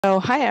So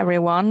hi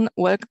everyone,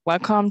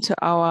 welcome to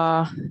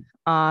our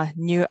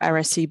new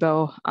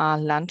Arecibo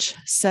lunch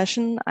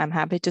session. I'm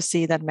happy to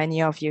see that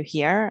many of you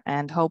here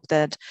and hope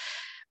that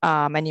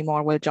many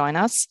more will join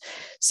us.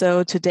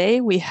 So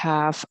today we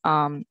have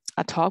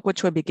a talk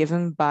which will be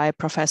given by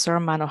Professor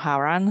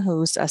Manoharan,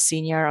 who's a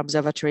senior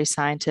observatory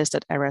scientist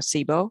at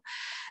Arecibo.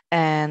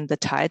 And the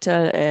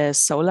title is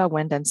Solar,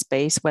 Wind and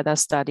Space Weather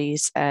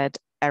Studies at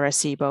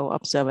Arecibo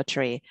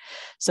Observatory.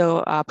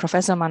 So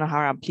Professor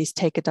Manoharan, please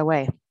take it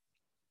away.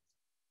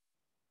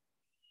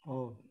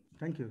 Oh,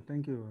 thank you,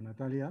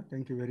 Natalia.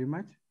 Thank you very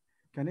much.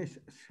 Can I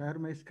share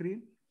my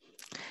screen?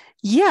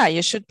 Yeah,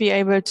 you should be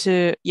able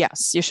to,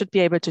 yes, you should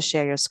be able to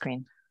share your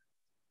screen.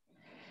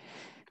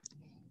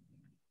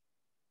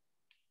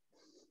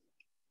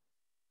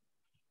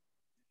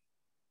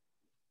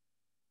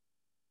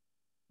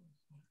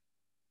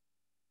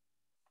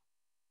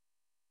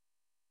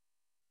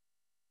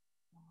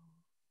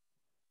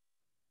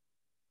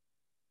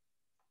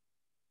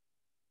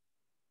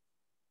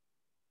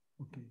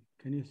 Okay,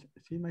 can you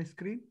see my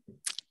screen?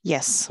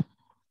 Yes.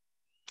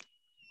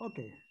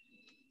 Okay.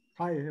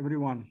 Hi,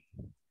 everyone.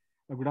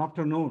 Good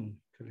afternoon,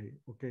 actually.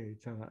 Okay,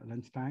 it's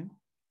lunchtime.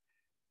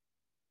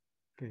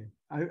 Okay,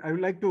 I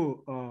would like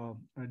to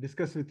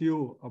discuss with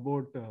you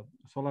about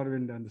solar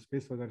wind and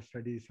space weather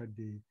studies at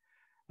the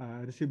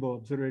Arecibo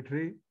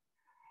Observatory.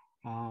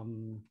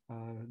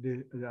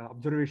 The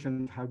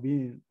observations have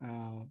been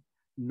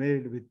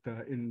made with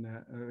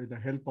the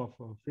help of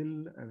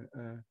Phil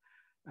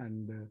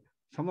and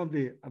some of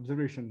the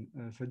observation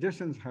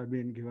suggestions have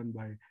been given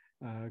by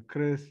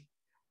Chris.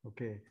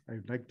 Okay,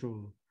 I'd like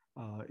to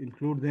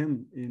include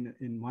them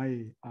in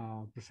my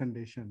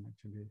presentation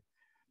actually.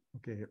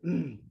 Okay.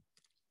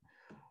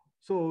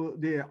 So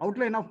the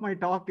outline of my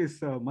talk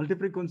is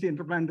multi-frequency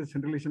interplanetary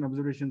scintillation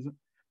observations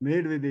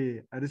made with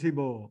the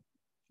Arecibo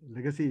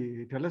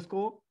Legacy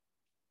Telescope.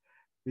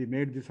 We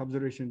made this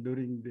observation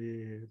during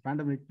the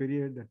pandemic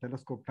period. The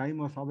telescope time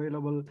was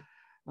available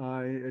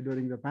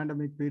during the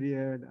pandemic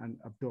period, and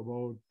up to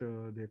about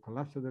the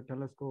collapse of the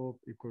telescope,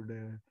 we could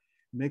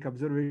make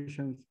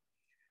observations.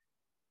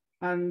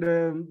 And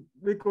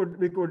we could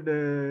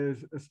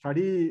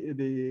study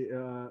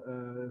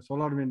the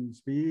solar wind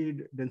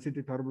speed,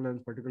 density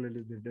turbulence,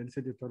 particularly the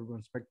density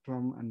turbulence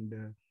spectrum,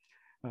 and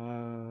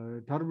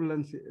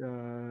turbulence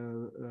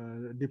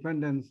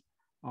dependence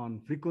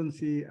on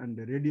frequency and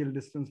the radial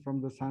distance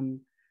from the sun.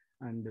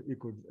 And we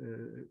could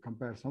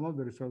compare some of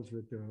the results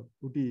with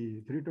UT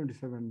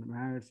 327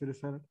 MHz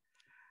result.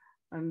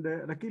 And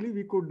luckily,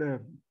 we could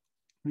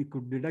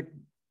detect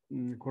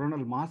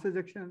coronal mass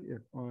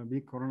ejection,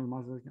 weak coronal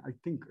mass ejection. I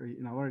think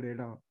in our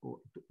data,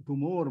 two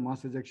more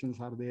mass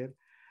ejections are there,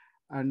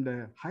 and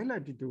high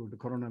latitude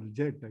coronal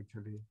jet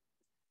actually.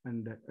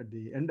 And at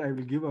the end, I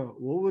will give an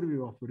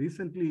overview of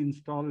recently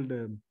installed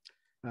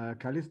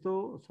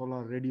Callisto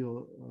solar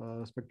radio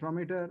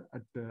spectrometer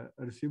at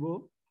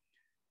Arecibo.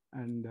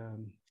 And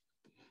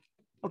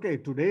okay,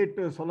 to date,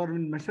 solar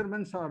wind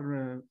measurements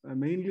are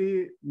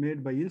mainly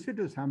made by in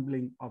situ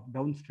sampling of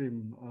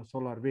downstream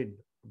solar wind.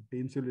 The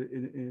in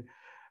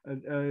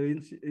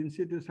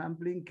situ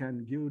sampling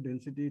can give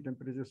density,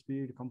 temperature,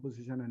 speed,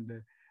 composition, and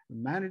the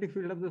magnetic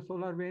field of the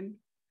solar wind,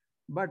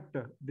 but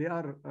they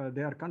are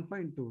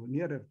confined to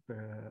near Earth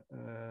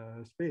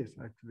space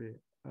actually,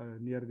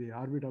 near the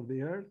orbit of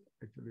the Earth.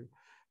 Actually,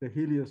 the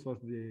Helios was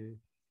the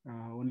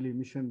only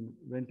mission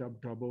went up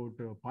to about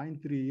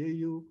 0.3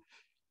 AU.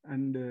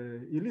 And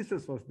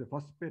Ulysses was the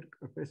first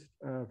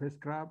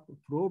spacecraft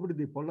probed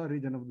the polar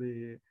region of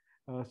the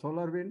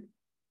solar wind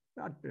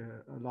at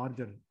a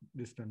larger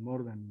distance,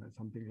 more than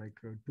something like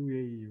 2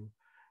 AU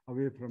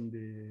away from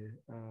the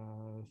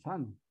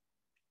sun.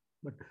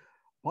 But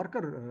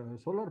Parker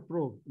solar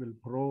probe will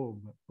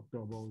probe up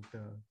to about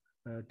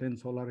 10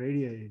 solar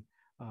radii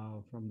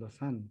from the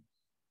sun.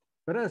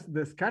 Whereas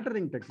the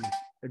scattering technique,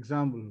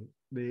 example,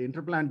 the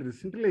interplanetary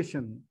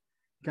scintillation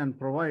can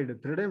provide a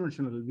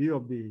three-dimensional view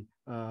of the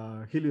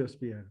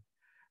heliosphere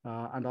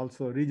and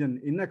also region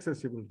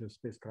inaccessible to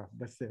spacecraft.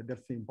 That's the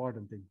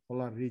important thing.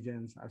 Polar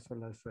regions as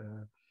well as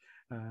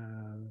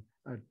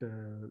at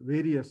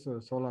various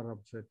solar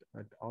objects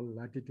at all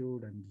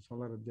latitude and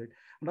solar object.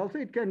 And also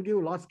it can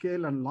give large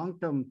scale and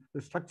long-term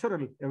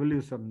structural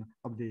evolution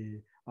of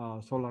the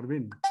solar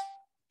wind.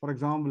 For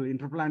example,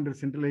 interplanetary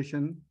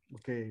scintillation,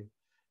 okay,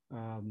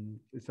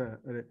 it's a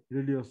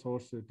radio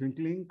source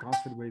twinkling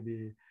caused by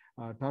the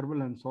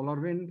turbulent solar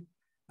wind,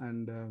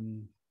 and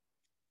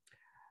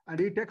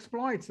it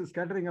exploits the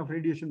scattering of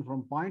radiation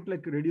from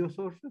point-like radio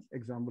sources,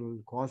 example,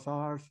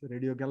 quasars,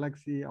 radio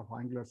galaxy of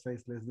angular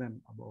size less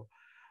than about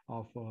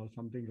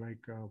something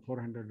like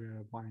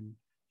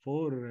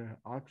 400.4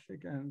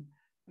 arcsecond,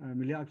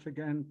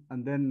 milliarcsecond,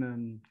 and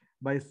then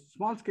by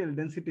small-scale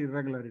density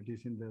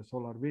irregularities in the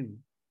solar wind,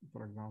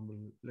 for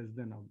example, less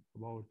than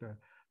about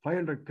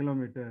 500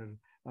 kilometer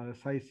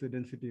size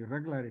density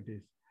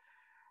irregularities.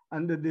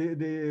 And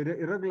the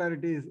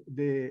irregularities,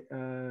 they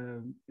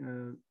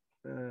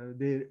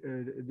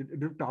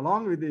drift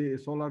along with the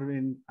solar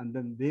wind, and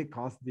then they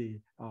cause the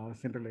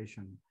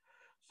scintillation.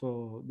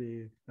 So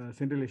the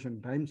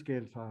scintillation time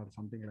scales are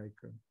something like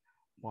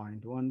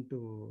 0.1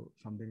 to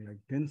something like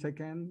 10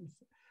 seconds.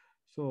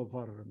 So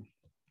for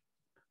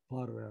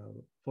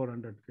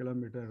 400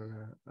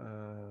 kilometer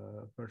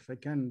per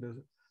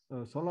second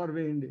solar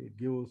wind, it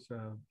gives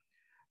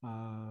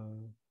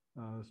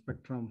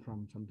spectrum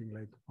from something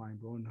like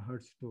 0.1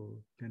 hertz to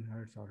 10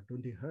 hertz or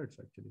 20 hertz,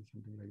 actually,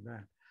 something like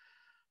that.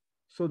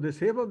 So the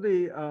shape of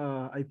the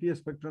IPS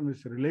spectrum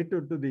is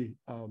related to the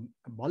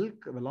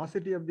bulk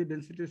velocity of the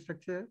density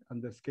structure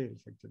and the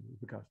scales, actually,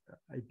 because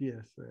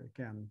IPS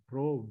can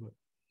probe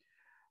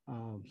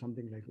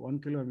something like 1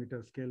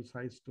 kilometer scale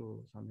size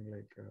to something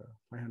like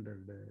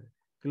 500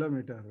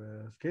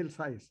 kilometer scale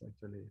size,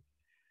 actually.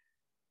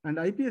 And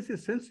IPS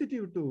is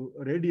sensitive to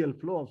radial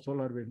flow of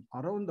solar wind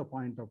around the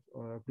point of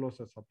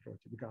closest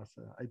approach, because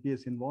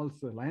IPS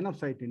involves line of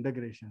sight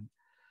integration.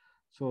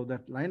 So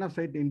that line of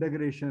sight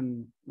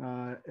integration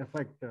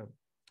effect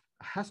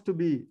has to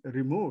be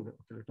removed.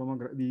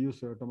 We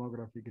use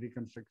tomographic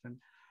reconstruction.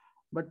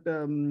 But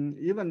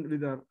even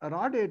with the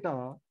raw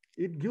data,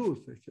 it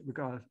gives,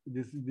 because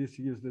this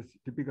uses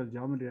typical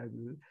geometry,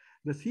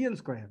 the Cn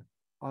square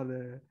or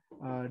the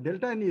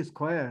delta n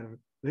square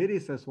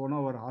varies as 1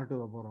 over r to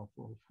the power of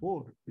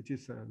 4, which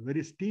is a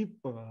very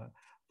steep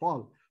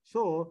fall.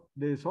 So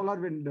the solar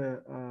wind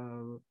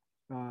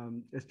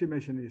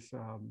estimation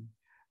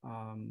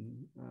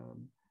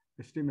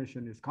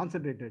is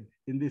concentrated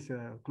in this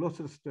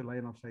closest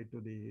line of sight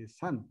to the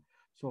sun.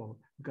 So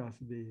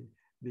because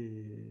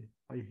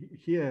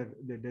here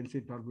the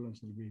density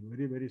turbulence will be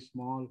very, very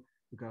small,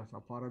 because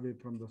far away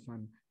from the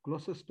sun,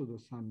 closest to the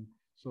sun.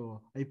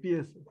 So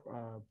IPS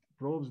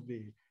probes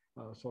the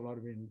solar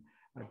wind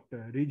at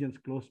regions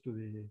close to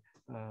the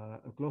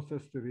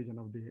closest region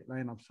of the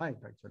line of sight,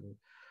 actually.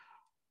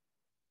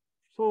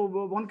 So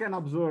one can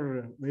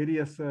observe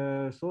various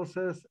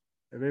sources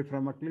away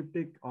from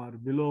ecliptic or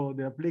below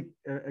the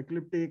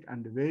ecliptic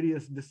and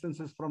various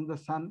distances from the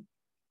sun.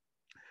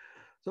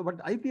 So, but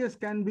IPS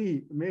can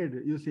be made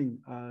using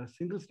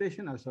single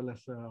station as well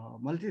as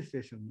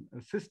multi-station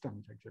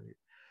systems, actually.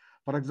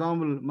 For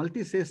example,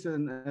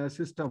 multi-station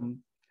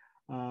system,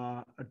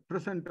 at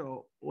present,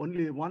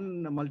 only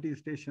one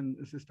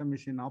multi-station system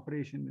is in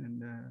operation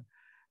in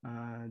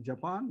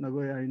Japan,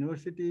 Nagoya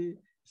University.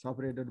 It's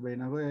operated by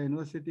Nagoya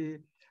University.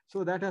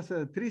 So that has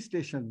a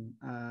three-station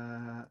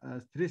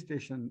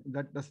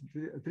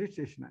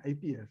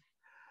IPS.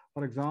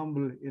 For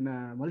example, in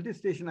a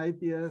multi-station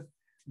IPS,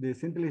 the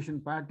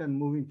scintillation pattern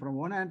moving from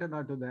one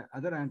antenna to the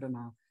other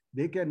antenna,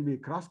 they can be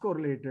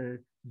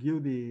cross-correlated,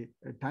 give the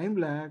time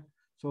lag.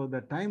 So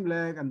the time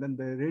lag and then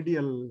the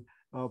radial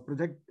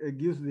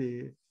gives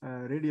the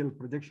radial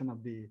projection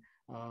of the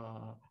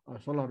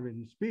solar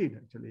wind speed,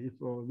 actually. If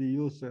we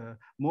use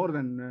more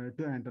than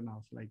 2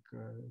 antennas, like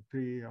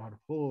 3 or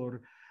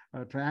 4,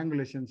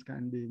 triangulations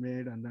can be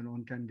made, and then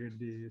one can get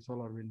the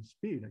solar wind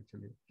speed,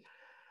 actually.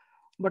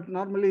 But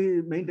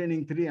normally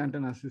maintaining 3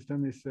 antenna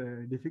system is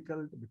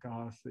difficult,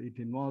 because it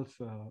involves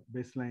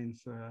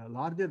baselines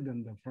larger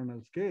than the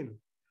Fresnel scale.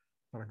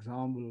 For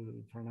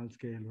example, Fresnel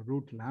scale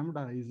root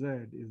lambda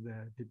Z is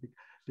the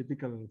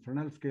typical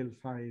Fresnel scale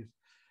size.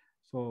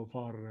 So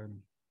for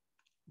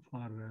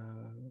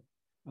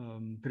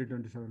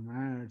 327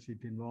 MHz,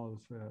 it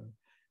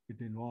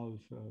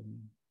involves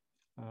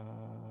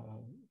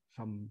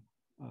some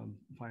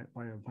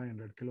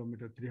 500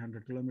 kilometer,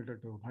 300 kilometer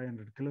to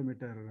 500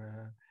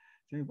 kilometer.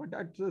 But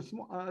at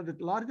the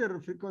larger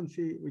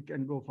frequency, we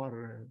can go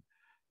for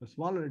a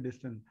smaller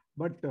distance.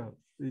 But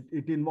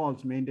it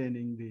involves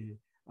maintaining the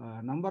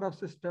number of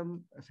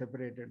systems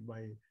separated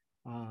by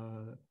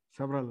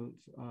several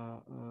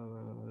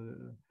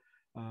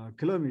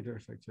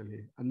kilometers,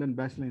 actually. And then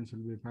baselines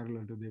will be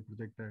parallel to the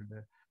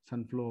projected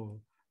sun flow,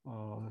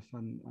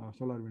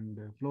 solar wind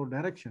flow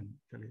direction,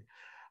 actually.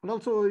 And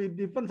also it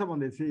depends upon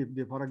the, see,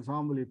 if for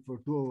example, if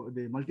to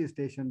the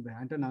multi-station, the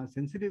antenna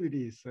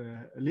sensitivity is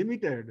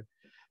limited,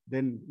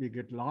 then we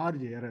get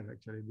large error,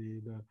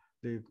 actually.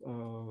 The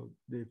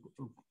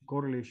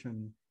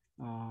correlation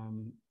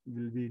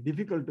will be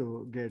difficult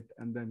to get,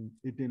 and then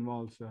it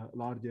involves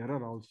large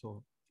error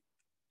also.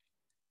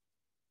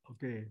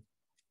 Okay.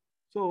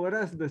 So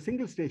whereas the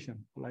single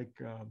station, like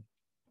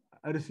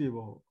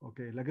Arecibo,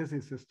 okay,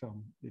 legacy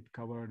system, it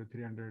covered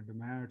 300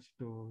 MHz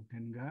to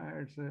 10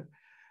 GHz,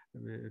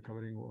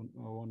 covering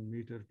 1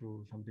 meter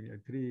to something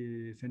like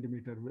 3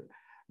 centimeter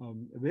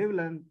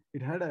wavelength.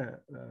 It had a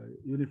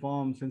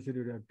uniform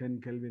sensitivity of 10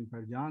 Kelvin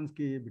per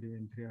Jansky,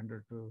 between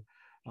 300 to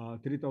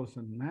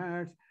 3000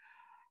 MHz.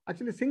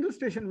 Actually, single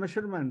station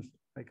measurements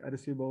like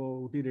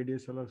Arecibo, UT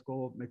radius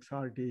telescope,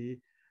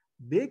 MXRT,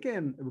 they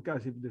can,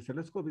 because if the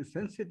telescope is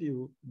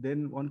sensitive,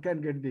 then one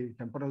can get the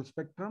temporal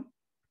spectrum,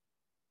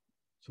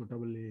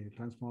 suitably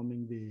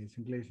transforming the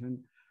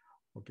scintillation.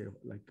 Okay,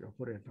 like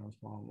Fourier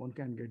transform, one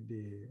can get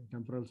the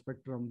temporal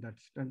spectrum.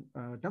 That's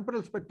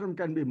temporal spectrum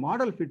can be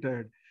model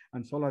fitted,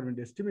 and solar wind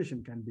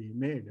estimation can be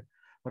made.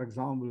 For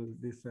example,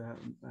 this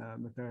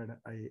method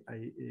I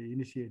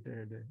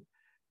initiated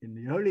in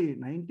the early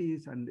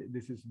 90s, and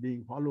this is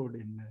being followed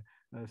in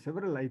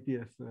several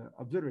IPS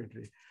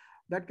observatory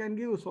that can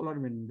give solar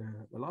wind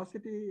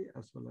velocity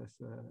as well as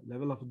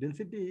level of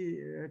density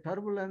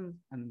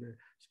turbulence and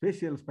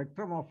spatial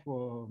spectrum of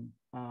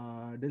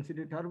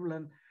density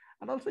turbulence.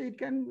 And also it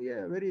can be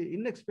a very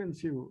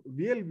inexpensive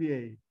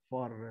VLBI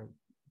for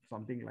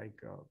something like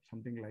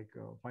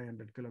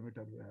 500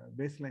 kilometer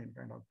baseline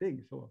kind of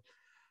thing. So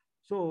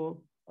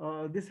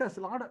this has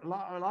a lot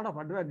of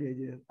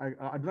advantages.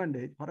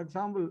 Advantage. For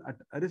example,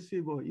 at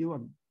Arecibo,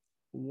 even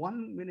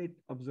 1 minute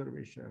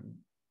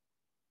observation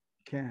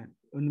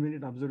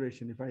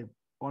if I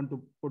want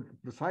to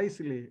put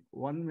precisely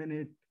 1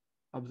 minute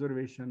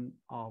observation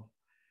of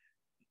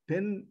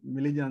 10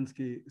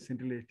 millijansky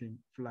scintillating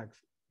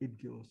flux, it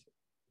gives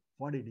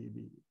 40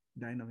 dB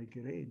dynamic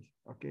range.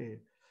 Okay.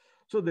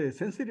 So the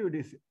sensitivity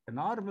is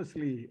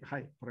enormously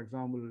high. For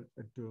example,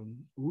 at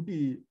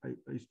Uti, I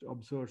used to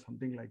observe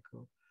something like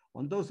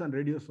 1,000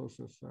 radio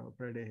sources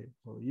per day.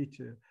 So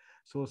each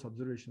source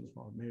observations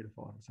were made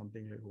for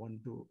something like 1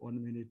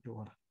 minute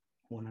or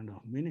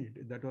 1.5 minutes.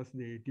 That was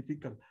the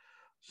typical.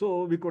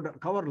 So we could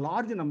cover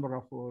large number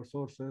of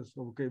sources.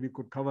 Okay, we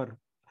could cover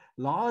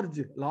large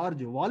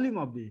volume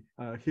of the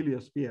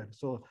heliosphere.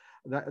 So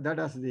that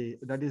is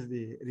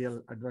the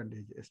real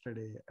advantage.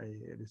 Yesterday, I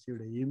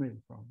received an email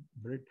from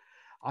Brit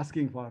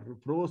asking for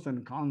pros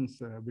and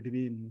cons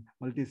between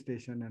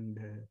multi-station and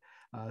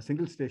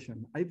single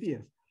station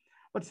IPS.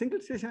 But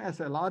single station has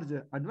a large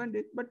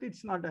advantage, but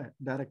it's not a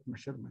direct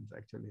measurement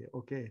actually.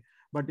 Okay.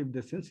 But if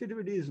the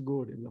sensitivity is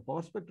good, if the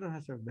power spectrum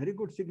has a very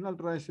good signal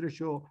to noise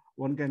ratio,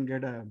 one can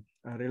get a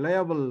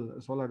reliable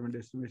solar wind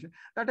estimation.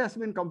 That has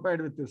been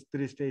compared with this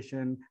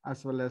 3-station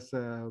as well as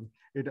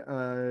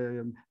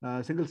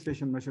single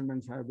station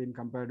measurements have been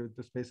compared with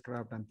the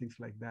spacecraft and things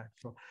like that.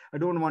 So I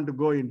don't want to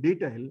go in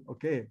detail.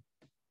 Okay.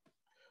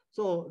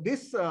 So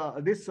this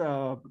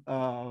plot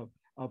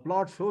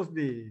shows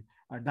the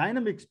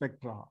dynamic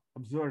spectra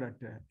observed at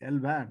L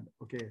band.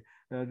 Okay,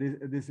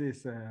 this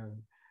is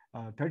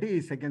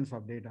 30 seconds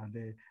of data.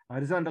 The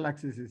horizontal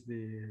axis is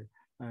the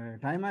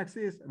time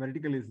axis,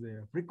 vertical is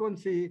the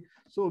frequency.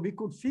 So we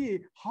could see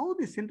how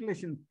the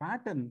scintillation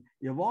pattern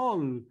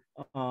evolve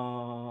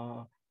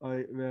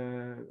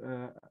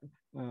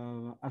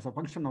as a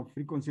function of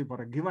frequency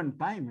for a given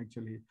time,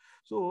 actually.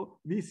 So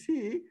we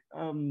see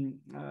a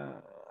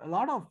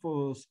lot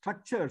of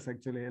structures,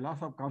 actually, a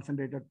lot of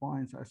concentrated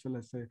points as well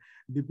as a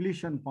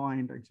depletion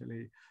point,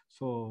 actually.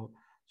 So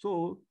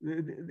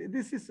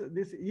this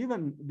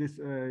in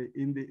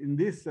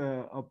this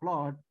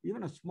plot,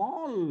 even a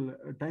small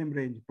time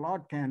range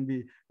plot can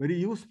be very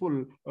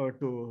useful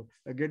to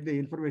get the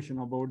information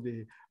about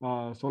the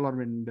solar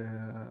wind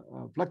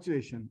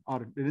fluctuation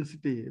or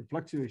density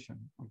fluctuation.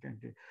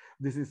 Okay,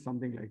 this is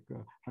something like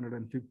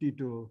 150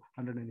 to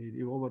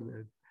 180 over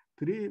the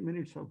 3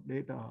 minutes of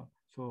data.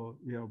 So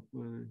we have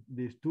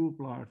these two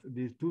plots,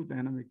 these two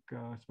dynamic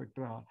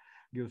spectra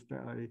gives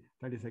 30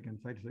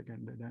 second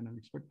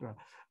dynamic spectra.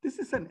 This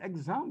is an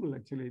example,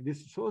 actually.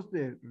 This shows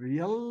the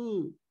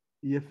real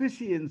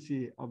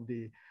efficiency of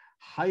the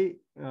high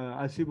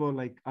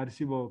Arecibo-like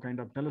Arecibo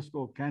kind of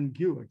telescope can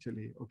give,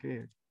 actually.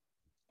 Okay.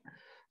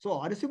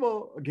 So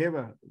Arecibo gave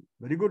a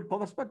very good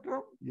power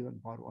spectrum, even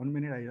for 1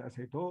 minute, as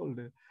I told,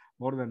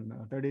 more than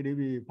 30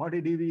 dB,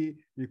 40 dB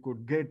we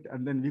could get,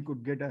 and then we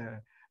could get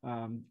a,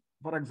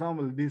 for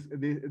example,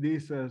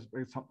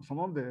 some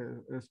of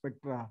the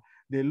spectra,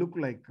 they look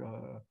like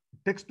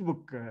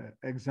textbook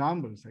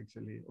examples,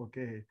 actually.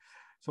 Okay.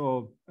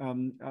 So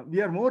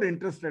we are more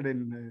interested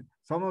in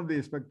some of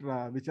the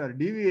spectra which are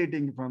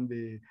deviating from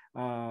the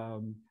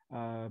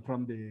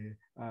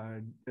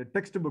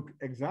textbook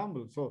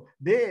example. So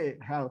they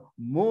have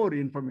more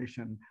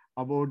information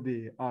about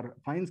the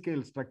fine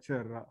scale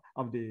structure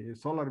of the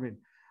solar wind.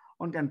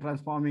 One can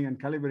transforming and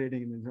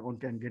calibrating, one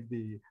can get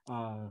the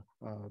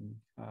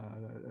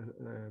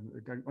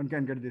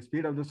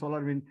speed of the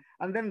solar wind,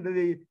 and then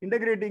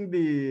integrating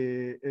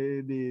the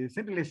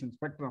scintillation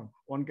spectrum.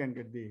 One can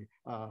get the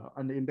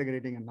and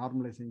integrating and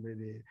normalizing by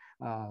the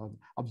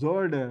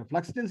observed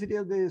flux density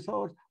of the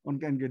source. One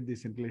can get the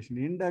scintillation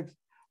index.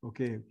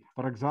 Okay,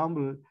 for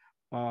example,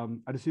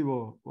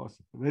 Arecibo was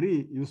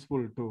very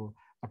useful to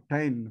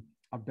obtain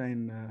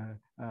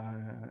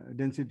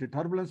density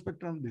turbulence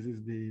spectrum. This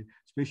is the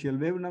spatial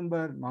wave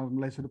number,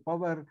 normalized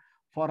power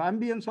for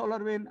ambient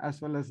solar wind,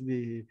 as well as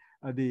the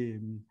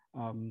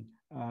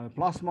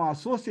plasma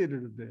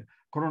associated with the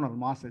coronal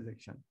mass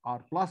ejection,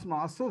 or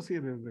plasma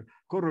associated with the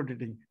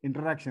co-rotating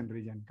interaction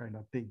region kind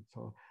of thing.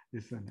 So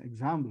this is an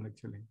example,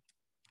 actually.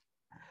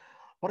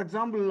 For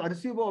example,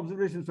 Arecibo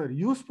observations are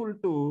useful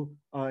to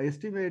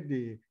estimate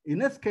the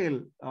inner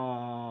scale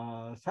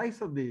size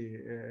of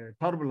the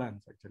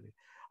turbulence, actually.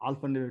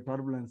 Alpha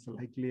turbulence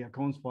likely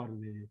accounts for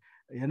the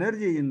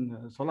energy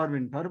in solar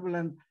wind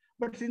turbulence.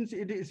 But since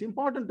it is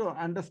important to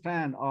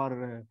understand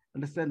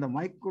the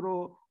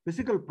micro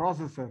physical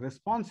processes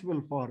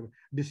responsible for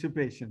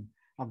dissipation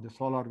of the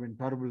solar wind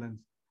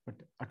turbulence, but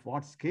at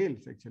what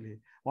scales, actually,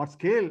 what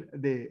scale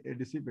they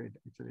dissipate,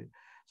 actually.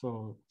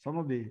 So some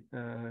of the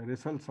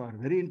results are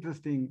very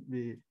interesting.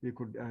 We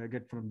could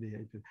get from the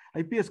IPS.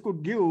 IPS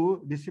could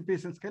give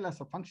dissipation scale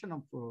as a function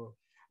of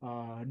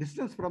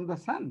distance from the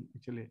sun,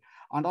 actually.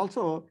 And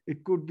also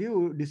it could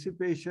give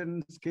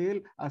dissipation scale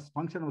as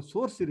function of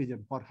source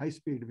region for high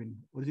speed wind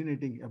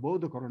originating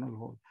above the coronal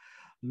hole,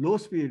 low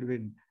speed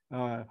wind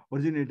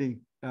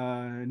originating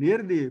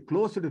near the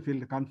closed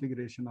field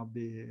configuration of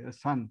the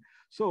sun.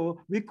 So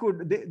we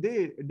could,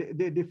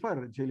 they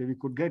differ, actually. We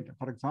could get,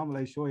 for example,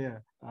 I show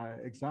a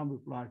example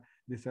plot.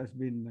 This has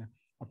been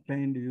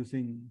obtained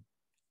using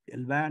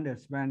L-band,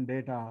 S-band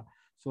data.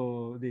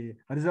 So the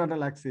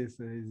horizontal axis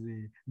is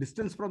the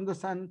distance from the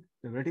sun,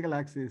 the vertical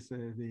axis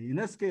is the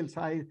inner scale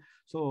size.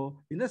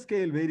 So inner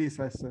scale varies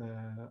as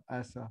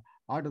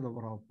r to the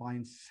power of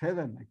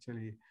 0.7,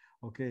 actually.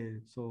 Okay,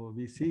 so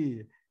we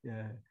see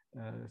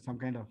some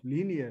kind of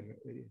linear.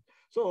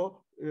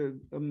 So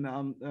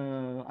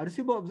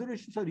Arecibo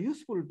observations are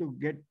useful to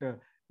get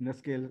inner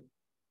scale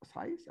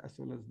size as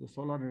well as the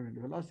solar wind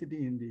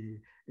velocity in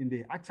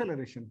the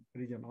acceleration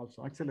region,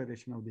 also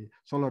acceleration of the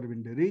solar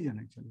wind region,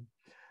 actually.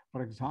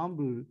 For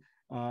example,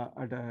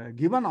 at a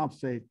given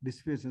offset,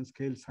 dissipation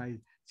scale size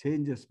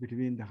changes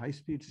between the high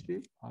speed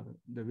stream or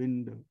the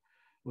wind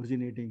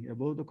originating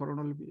above the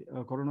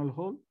coronal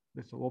hole.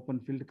 That's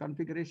open field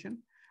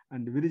configuration,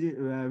 and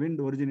wind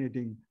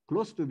originating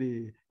close to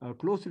the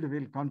closed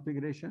field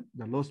configuration,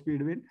 the low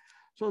speed wind.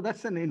 So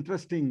that's an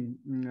interesting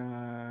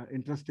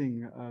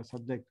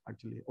subject,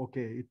 actually.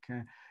 Okay,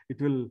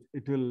 it will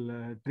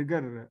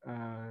trigger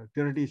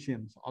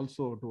theoreticians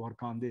also to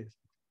work on this.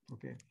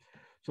 Okay.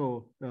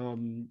 So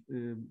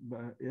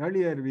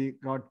earlier we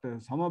got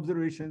some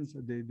observations.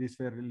 These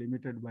were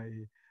limited by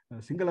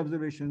single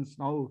observations.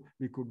 Now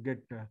we could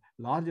get a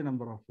large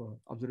number of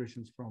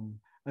observations from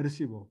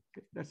Arecibo.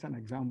 Okay, that's an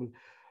example.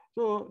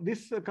 So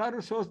this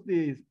curve shows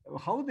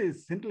how the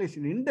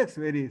scintillation index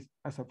varies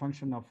as a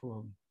function of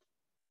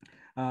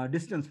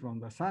distance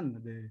from the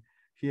sun.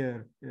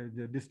 Here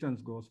the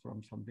distance goes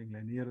from something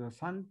like near the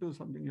sun to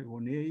something like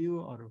 1 AU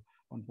or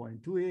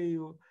 1.2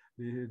 AU.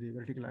 The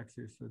vertical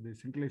axis, the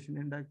scintillation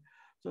index.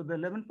 So the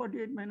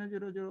 1148 minus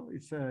 00,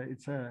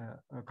 it's a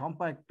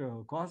compact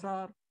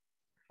quasar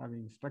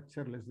having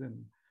structure less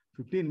than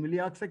 15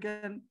 milliarc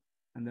second,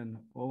 and then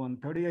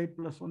 138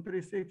 plus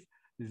 136.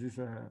 This is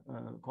a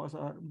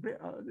quasar,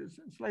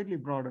 slightly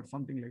broader,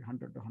 something like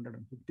 100 to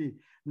 150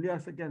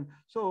 milliarc second.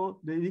 So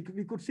we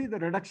could see the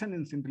reduction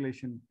in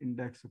scintillation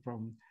index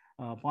from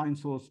point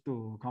source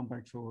to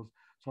compact source.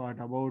 So at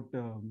about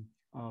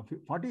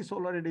 40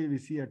 solar a day, we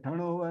see a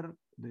turnover.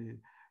 The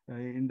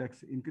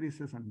index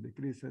increases and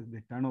decreases.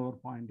 The turnover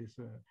point is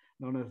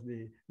known as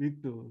the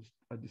weak to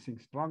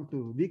strong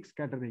to weak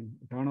scattering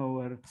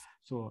turnover.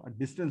 So at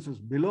distances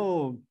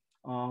below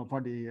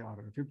 40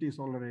 or 50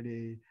 solar a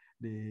day,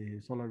 the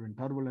solar wind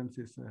turbulence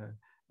is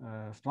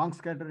strong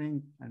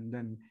scattering. And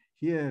then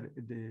here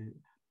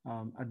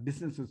at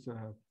distances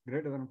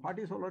greater than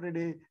 40 solar a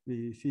day,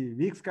 we see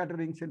weak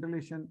scattering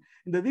scintillation.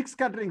 In the weak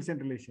scattering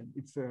scintillation,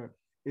 it's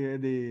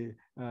the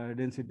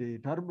density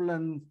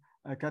turbulence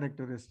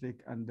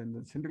characteristic and then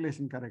the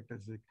scintillation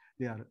characteristic.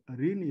 They are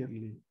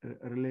linearly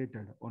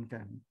related. One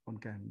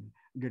can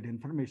get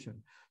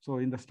information. So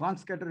in the strong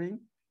scattering,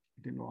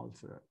 it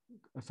involves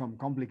some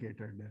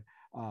complicated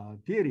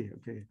theory.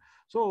 Okay,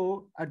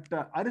 so at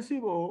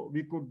Arecibo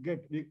we could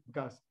get,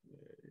 because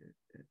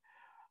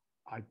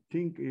I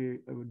think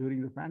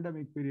during the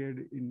pandemic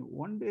period, in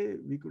one day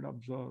we could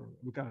observe,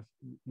 because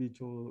we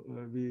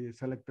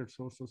selected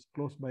sources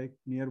close by,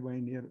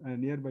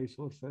 nearby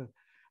sources,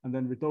 and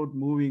then without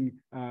moving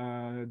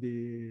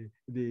the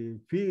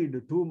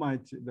feed too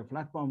much, the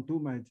platform too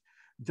much,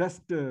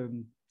 just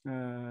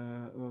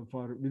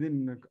for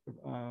within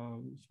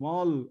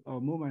small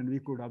movement, we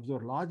could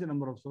observe large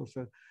number of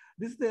sources.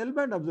 This is the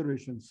L-band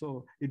observation,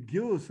 so it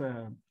gives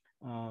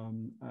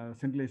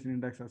scintillation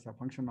index as a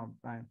function of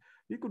time.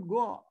 We could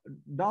go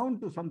down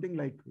to something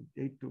like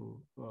 8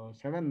 to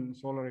 7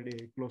 solar a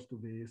day close to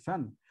the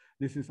sun.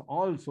 This is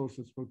all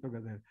sources put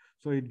together.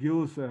 So it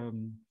gives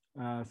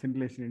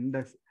scintillation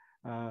index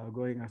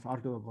going as r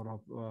to the power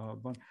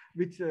of 1,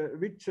 which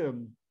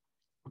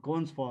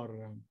accounts for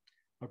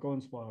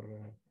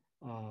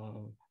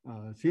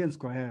Cn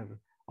square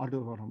r to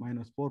the power of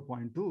minus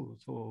 4.2.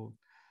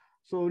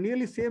 So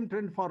nearly same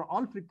trend for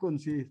all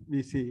frequencies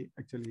we see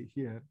actually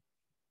here.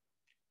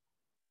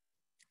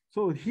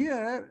 So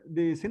here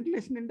the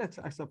scintillation index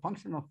as a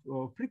function of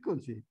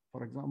frequency.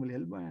 For example,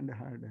 L-band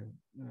had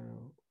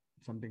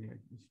something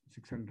like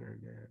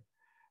 600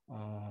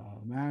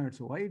 megahertz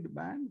wide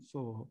band.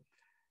 So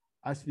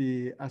as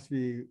we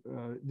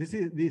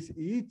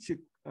each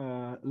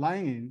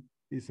line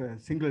is a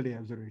single day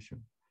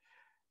observation.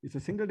 It's a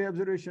single day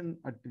observation.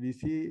 We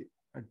see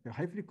at the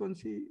high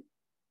frequency,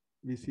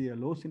 we see a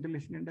low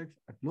scintillation index.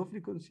 At low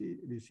frequency,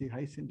 we see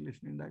high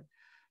scintillation index.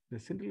 The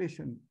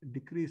scintillation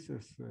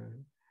decreases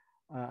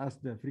as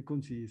the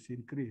frequency is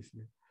increased.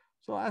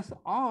 So as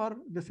R,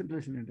 the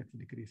scintillation index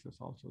decreases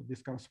also.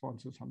 This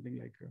corresponds to something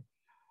like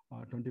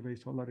 25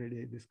 solar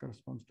radii. This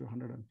corresponds to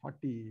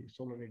 140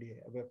 solar radii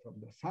away from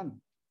the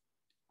sun.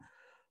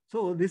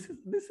 So this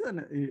is a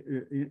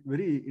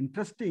very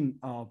interesting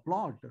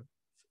plot.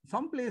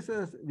 Some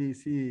places we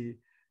see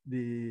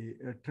the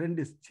trend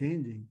is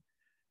changing.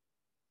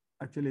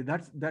 Actually,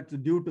 that's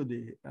due to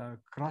the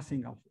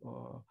crossing of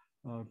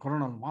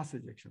coronal mass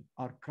ejection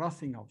or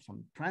crossing of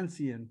some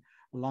transient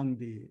along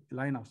the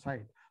line of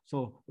sight.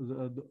 So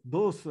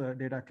those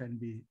data can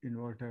be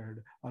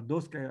inverted, or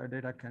those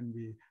data can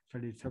be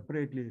studied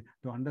separately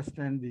to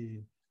understand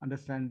the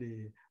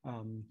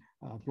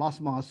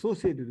plasma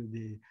associated with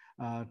the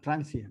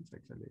transients.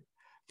 Actually,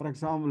 for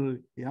example,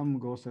 m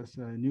goes as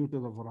nu to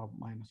the power of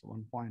minus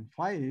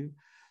 1.5.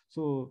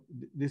 So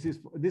this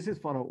is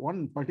for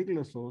one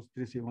particular source,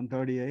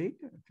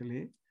 138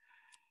 actually.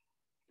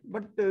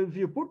 But if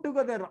you put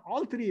together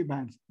all three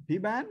bands, P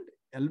band,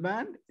 L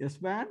band, S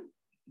band,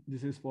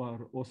 this is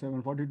for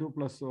 0742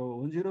 plus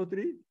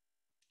 103.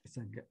 It's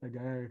a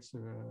Gauss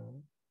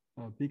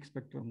peak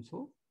spectrum.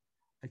 So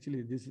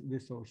actually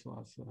this source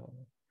was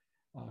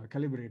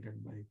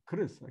calibrated by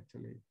Chris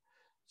actually.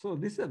 So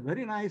this is a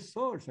very nice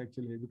source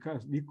actually,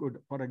 because we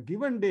could, for a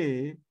given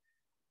day,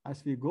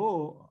 as we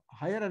go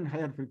higher and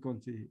higher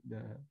frequency,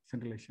 the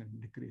scintillation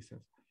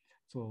decreases.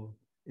 So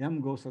m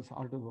goes as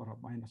r to the power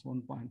of minus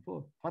 1.4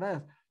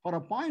 for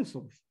a point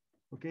source.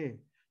 Okay,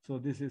 so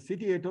this is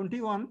CTA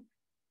 21.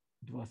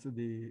 It was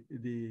the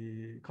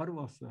curve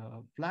was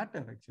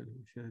flatter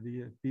actually. So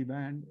the P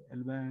band,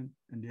 L band,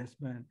 and the S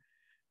band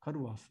curve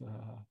was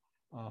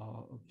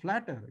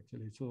flatter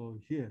actually. So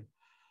here,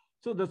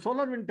 so the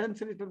solar wind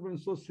tensor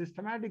turbulence shows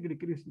systematic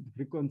decrease in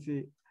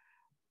frequency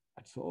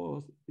at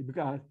source,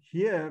 because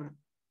here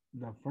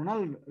the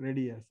frontal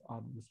radius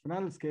or the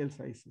frontal scale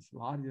size is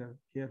larger.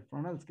 Here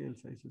frontal scale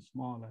size is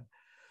smaller.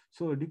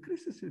 So it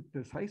decreases with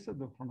the size of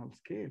the frontal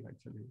scale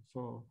actually.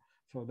 So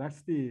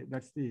that's the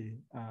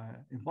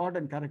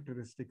important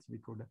characteristics we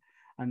could,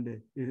 and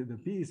the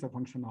P is a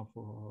function of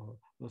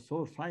the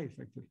source size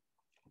actually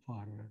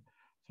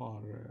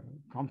for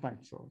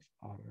compact source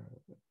or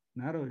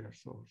narrower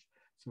source.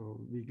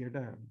 So we get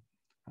a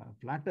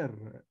flatter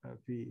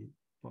P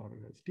for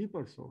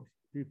steeper source.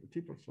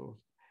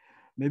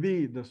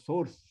 Maybe the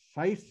source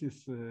size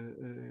is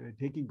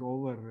taking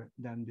over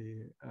than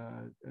the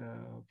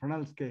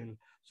frontal scale.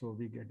 So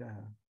we get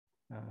a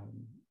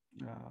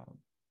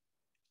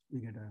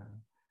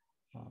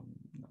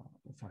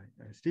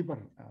steeper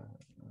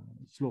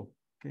slope.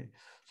 Okay,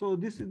 so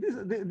this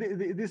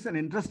is an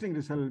interesting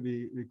result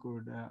we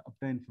could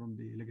obtain from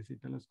the legacy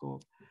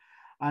telescope,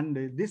 and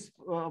this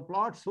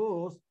plot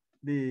shows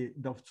the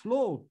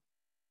slope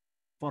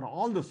for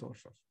all the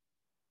sources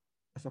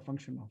as a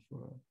function of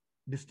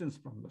distance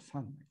from the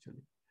sun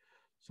actually.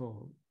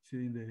 So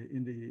see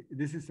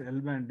this is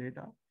L band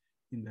data.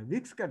 In the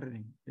weak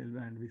scattering, L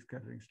band weak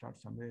scattering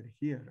starts somewhere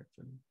here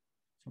actually,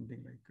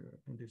 something like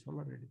 20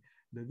 solar radii.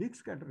 The weak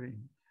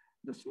scattering,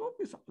 the slope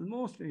is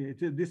almost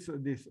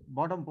this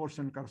bottom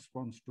portion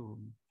corresponds to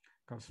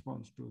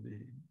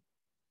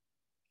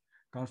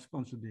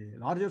the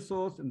larger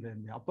source, and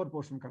then the upper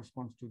portion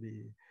corresponds to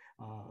the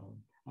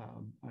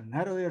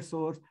narrower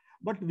source.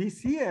 But we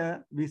see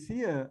a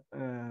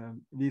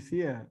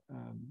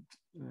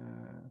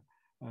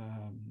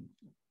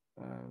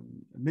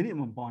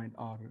minimum point,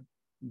 or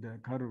the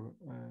curve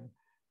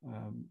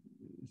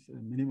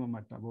minimum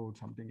at about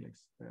something like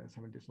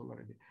 70 solar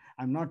radii.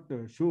 I'm not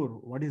sure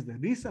what is the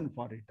reason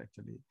for it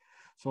actually.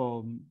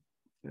 So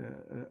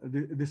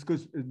this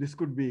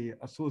could be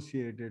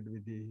associated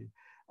with the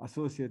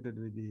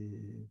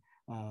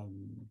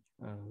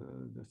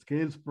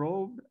scales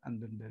probed,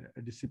 and then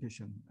the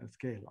dissipation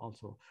scale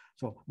also.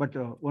 So, but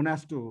one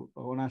has to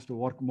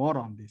work more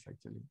on this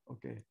actually.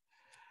 Okay.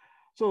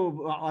 So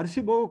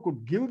Arecibo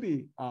could give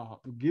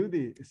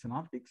the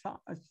synoptic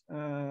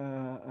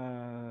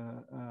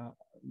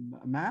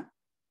map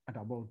at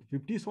about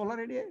 50 solar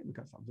radii,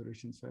 because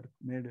observations were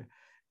made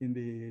in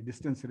the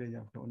distance range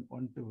of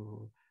 1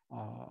 to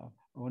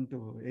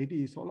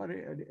 80 solar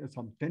radii,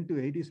 some 10 to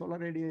 80 solar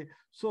radii.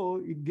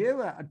 So it gave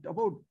at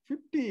about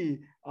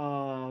 50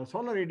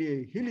 solar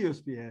radii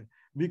heliosphere,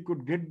 we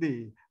could get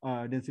the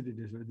density.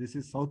 This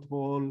is south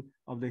pole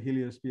of the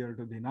heliosphere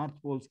to the north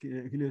pole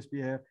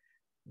heliosphere.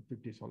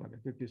 50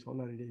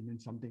 solar radii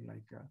means something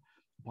like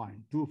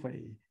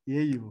 0.25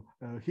 AU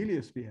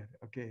heliosphere.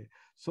 Okay,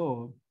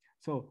 so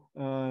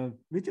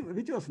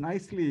which was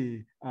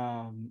nicely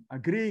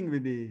agreeing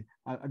with the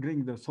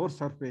source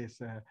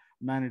surface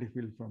magnetic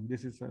field from.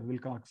 This is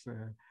Wilcox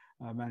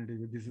magnetic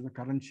field. This is the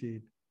current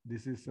sheet.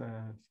 This is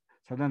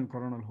southern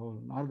coronal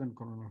hole, northern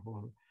coronal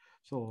hole.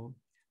 So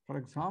for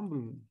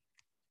example,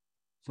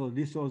 so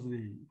this was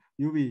the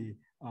UV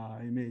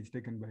image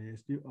taken by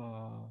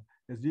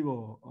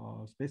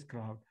SDO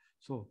spacecraft.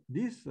 So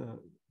this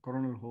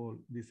coronal hole,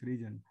 this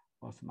region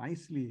was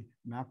nicely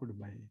mapped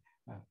by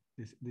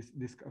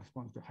this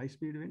corresponds to high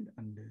speed wind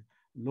and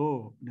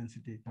low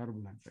density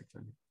turbulence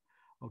actually.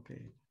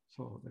 Okay,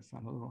 so that's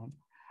another one.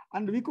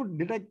 And we could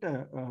detect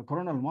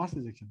coronal mass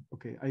ejection.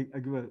 Okay, I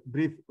give a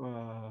brief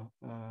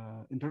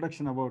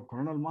introduction about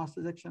coronal mass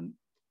ejection.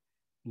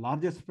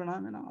 Largest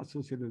phenomena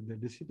associated with the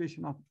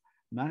dissipation of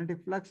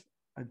magnetic flux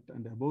at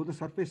and above the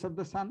surface of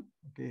the sun.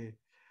 Okay,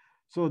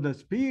 so the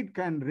speed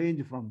can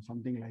range from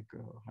something like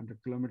 100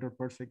 kilometers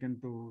per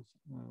second to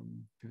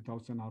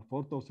 3,000 or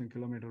 4,000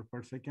 kilometers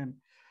per second.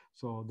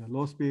 So the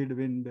low speed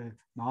wind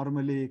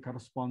normally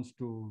corresponds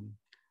to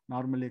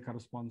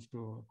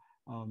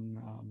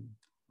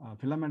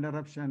filament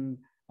eruption.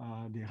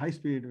 The high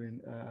speed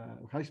wind,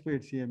 high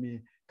speed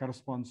CME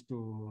corresponds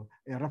to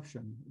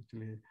eruption,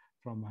 actually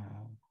from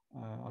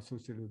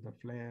associated with the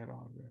flare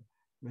or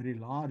very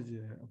large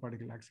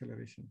particle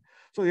acceleration.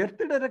 So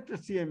Earth-directed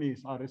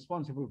CMEs are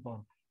responsible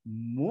for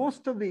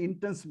most of the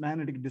intense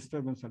magnetic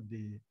disturbance of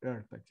the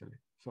Earth, actually.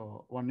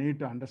 So one need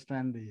to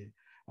understand the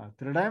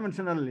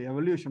three-dimensional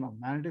evolution of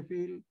magnetic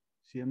field,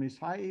 CME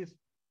size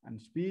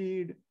and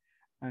speed,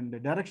 and the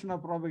direction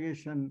of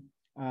propagation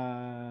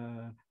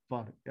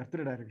for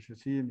Earth-directed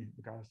CME,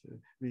 because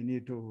we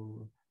need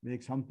to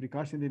make some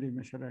precautionary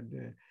measure at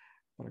the,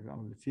 for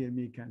example,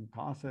 CME can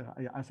cause,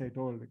 as I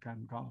told,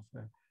 can cause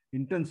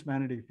intense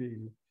magnetic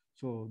field.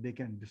 So they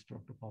can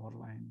disrupt the power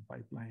line,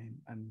 pipeline,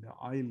 and the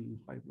oil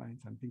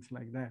pipelines and things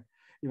like that,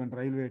 even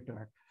railway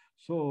track.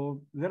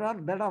 So there are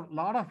a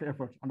lot of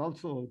efforts, and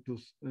also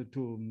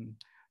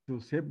to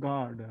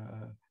safeguard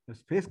the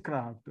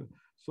spacecraft.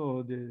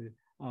 So the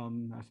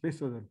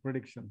space weather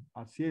prediction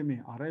or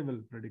CME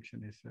arrival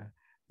prediction is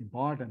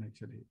important,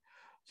 actually.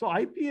 So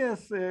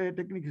IPS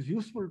technique is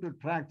useful to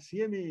track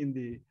CME in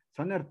the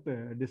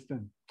Sun-Earth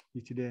distance.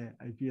 Each day,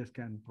 IPS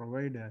can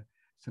provide a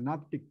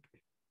synoptic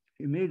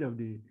image of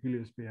the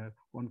heliosphere.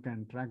 One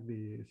can track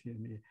the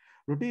CME.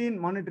 Routine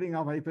monitoring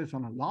of IPS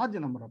on a large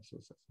number of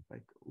sources,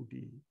 like UT.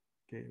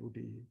 Okay, UT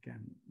can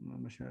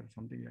measure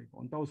something like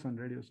 1,000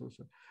 radio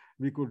sources.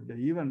 We could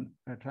even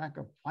track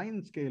a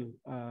fine scale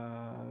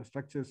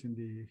structures in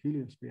the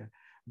heliosphere.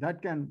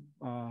 That can,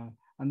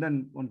 and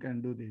then one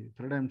can do the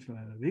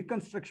three-dimensional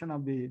reconstruction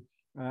of the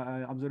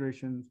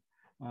observations.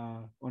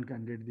 One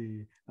can get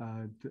the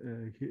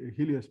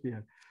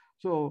heliosphere.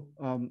 So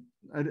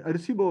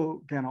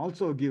Arecibo can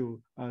also give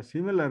a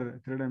similar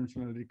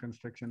three-dimensional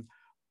reconstruction,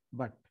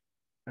 but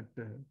at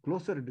a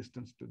closer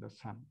distance to the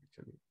sun,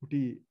 actually.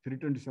 UT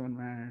 327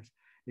 minutes,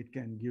 it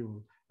can give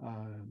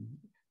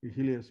a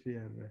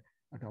heliosphere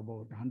at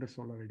about 100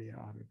 solar radii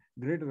or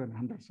greater than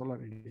 100 solar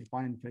radii,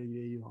 0.5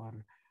 AU, or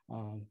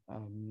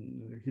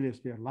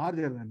heliosphere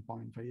larger than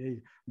 0.5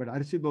 AU. But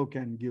Arecibo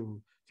can give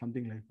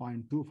something like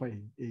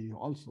 0.25 AU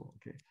also,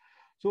 okay.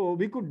 So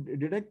we could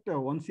detect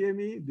one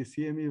CME. The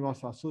CME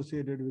was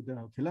associated with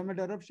a filament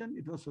eruption.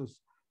 It was a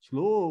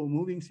slow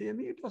moving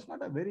CME. It was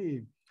not a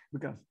very,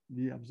 because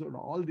we observed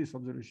all these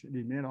observations,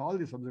 we made all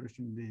these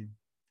observations in the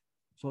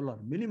solar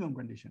minimum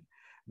condition.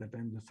 That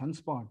time the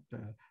sunspot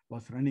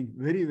was running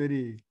very,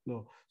 very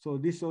low. So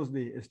this shows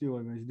the SDO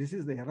image. This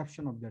is the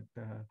eruption of that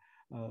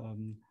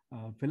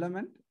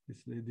filament.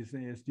 This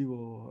is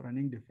SDO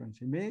running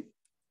difference image.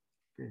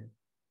 Okay.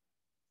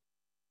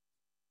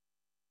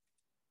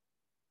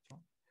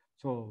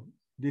 So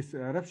this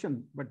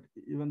eruption, but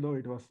even though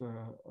it was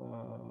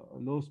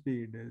low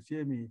speed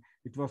CME,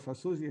 it was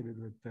associated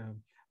with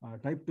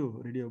type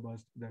 2 radio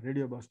burst. The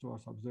radio burst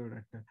was observed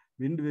at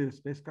wind wave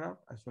spacecraft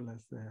as well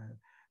as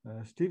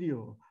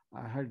stereo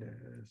had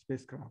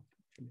spacecraft.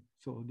 Actually.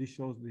 So this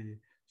shows the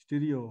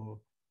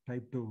stereo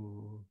type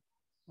 2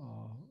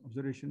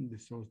 observation.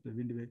 This shows the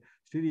wind wave.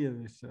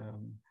 Stereo is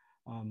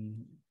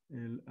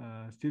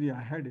stereo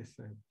ahead is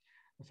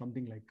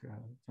something like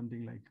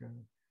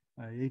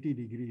 80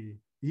 degree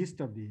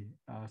east of the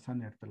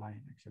Sun-Earth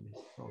line, actually.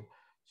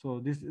 So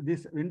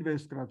this wind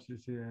wave spacecraft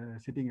is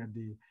sitting at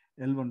the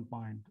L1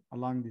 point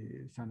along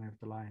the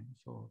Sun-Earth line.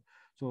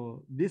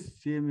 So this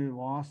CME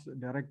was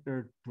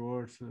directed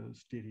towards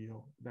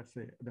stereo. That's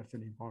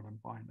an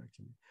important point,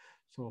 actually.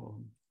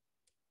 So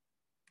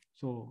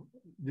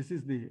this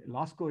is the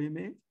LASCO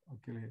image.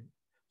 Okay.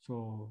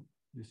 So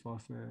this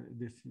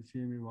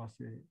CME was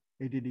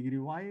 80 degree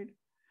wide,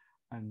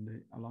 and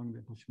along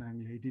the position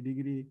angle 80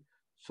 degree.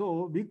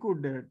 So we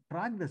could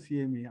track the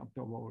CME up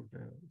to about,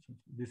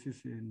 this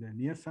is in the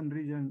near sun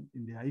region,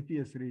 in the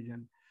IPS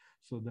region.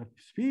 So the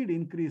speed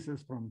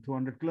increases from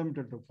 200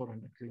 kilometers to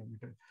 400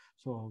 kilometers.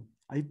 So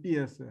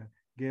IPS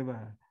gave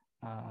a,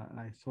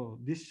 so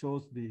this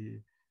shows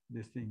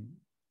this thing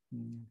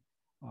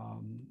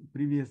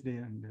previous day,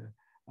 and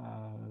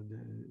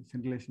the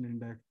scintillation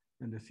index.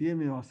 When the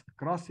CME was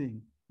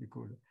crossing, we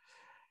could.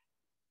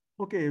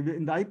 Okay,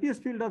 in the IPS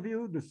field of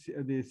view, the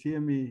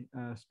CME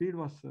speed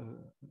was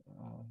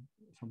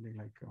something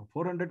like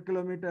 400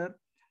 kilometers.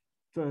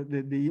 So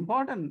the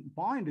important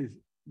point is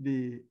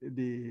the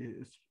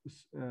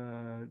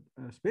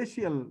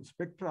spatial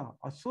spectra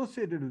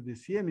associated with the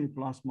CME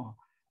plasma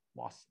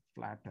was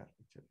flatter,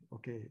 actually.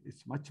 Okay,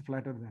 it's much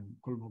flatter than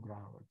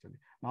Kolmogorov, actually.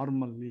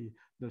 Normally,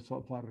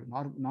 for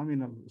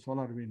nominal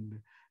solar wind,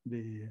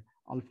 the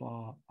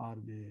alpha or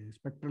the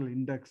spectral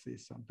index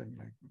is something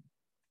like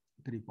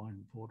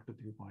 3.4 to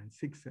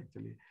 3.6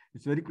 actually.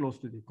 It's very close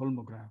to the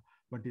Kolmogorov,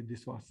 but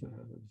this was,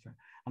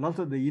 and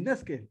also the inner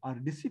scale or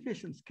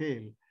dissipation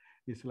scale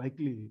is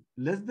likely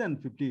less than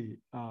 50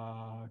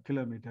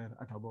 kilometer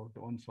at about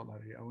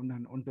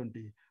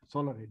 120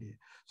 solar radii.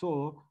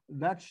 So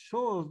that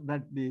shows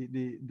that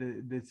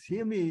the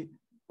CME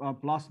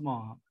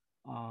plasma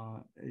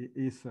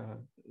is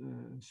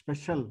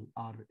special,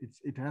 or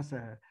it has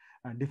a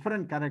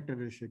different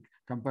characteristic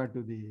compared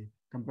to the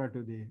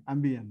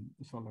ambient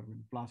solar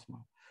wind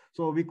plasma.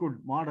 So we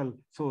could model.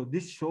 So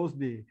this shows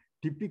the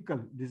typical.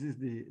 This is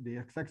the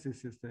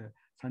x-axis is the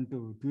sun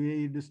to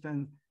 2AE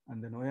distance,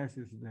 and then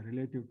y-axis is the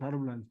relative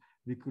turbulence.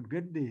 We could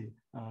get the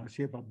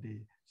shape of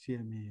the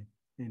CME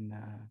in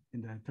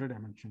the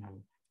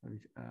three-dimensional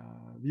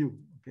view.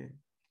 Okay.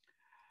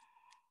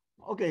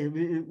 Okay,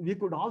 we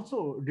could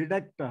also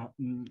detect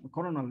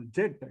coronal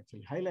jet,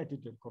 actually, high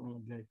latitude coronal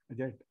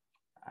jet.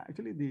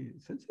 Actually, the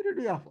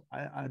sensitivity of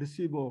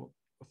Arecibo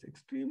was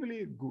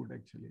extremely good,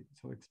 actually.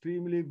 So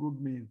extremely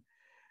good means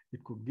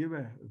it could give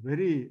a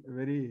very,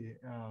 very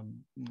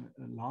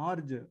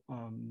large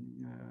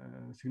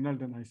signal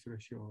to noise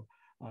ratio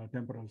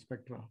temporal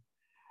spectra.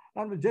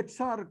 And the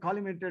jets are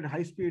collimated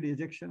high-speed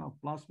ejection of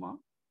plasma.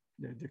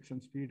 The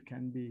ejection speed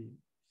can be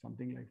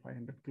something like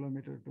 500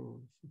 kilometer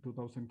to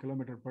 2000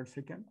 kilometer per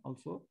second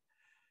also.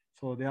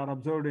 So they are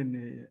observed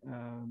in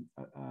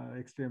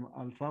extreme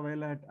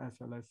ultraviolet as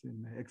well as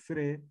in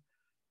X-ray.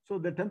 So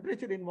the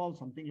temperature involves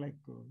something like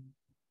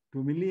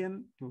 2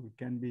 million to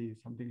can be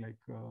something like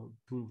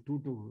 2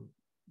 to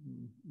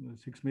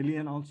 6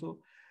 million also.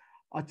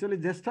 Actually,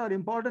 jets are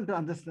important to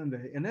understand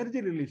the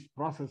energy release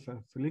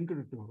processes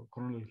linked to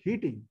coronal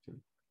heating.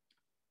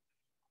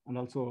 And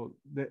also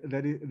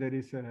there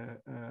is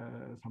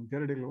some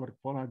theoretical work.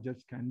 Polar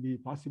jets can be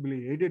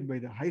possibly aided by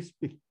the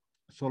high-speed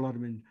solar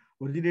wind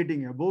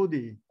originating above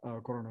the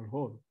coronal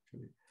hole.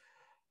 Actually.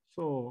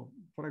 So,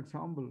 for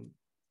example,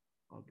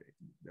 okay,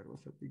 there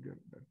was a figure.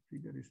 That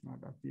figure is not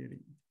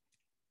appearing.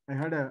 I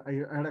had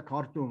a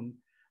cartoon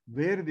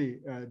where the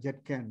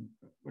jet can,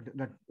 but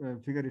that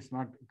figure is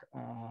not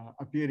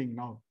appearing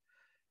now.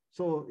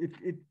 So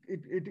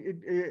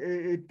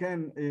it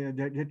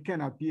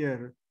can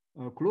appear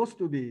close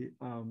to the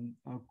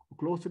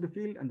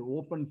field and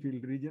open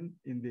field region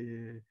in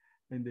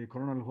the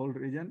coronal hole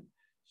region.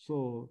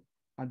 So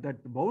at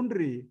that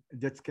boundary,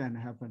 jets can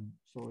happen.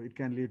 So it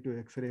can lead to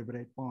X-ray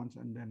bright points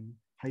and then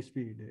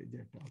high-speed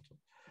jet also.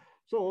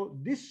 So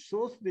this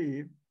shows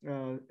the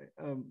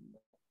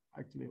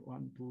actually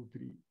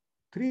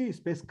 3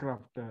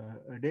 spacecraft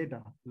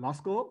data.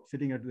 LASCO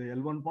sitting at the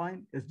L1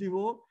 point,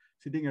 SDO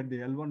sitting at the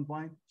L1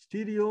 point,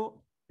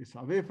 stereo is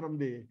away from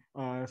the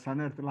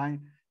Sun-Earth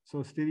line.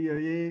 So stereo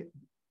A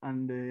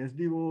and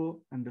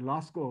SDO and the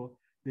LASCO,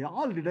 they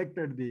all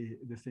detected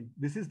this thing.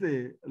 This is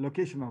the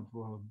location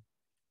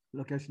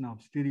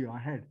of stereo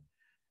ahead.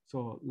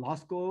 So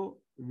LASCO,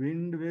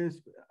 wind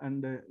waves,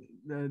 and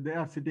they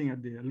are sitting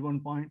at the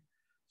L1 point.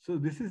 So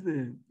this is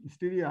the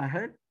stereo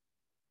ahead.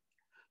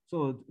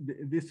 So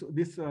these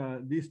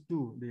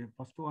two, the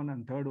first one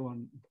and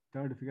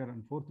third figure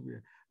and fourth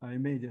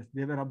images,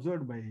 they were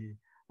observed by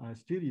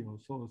stereo.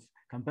 So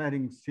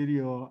comparing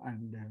stereo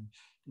and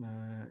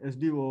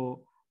SDO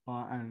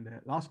and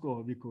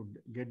LASCO, we could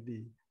get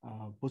the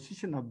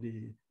position of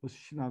the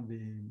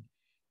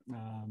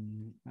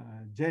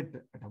jet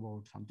at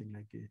about something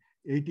like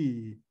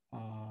 80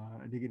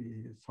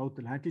 degree south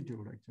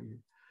latitude actually.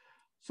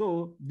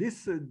 So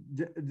this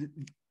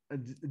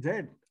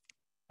jet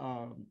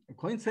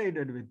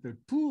coincided with the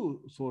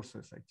 2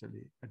 sources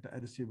actually at the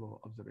Arecibo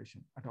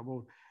observation. At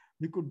about,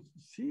 we could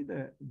see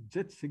the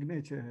jet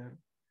signature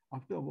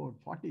up to about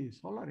 40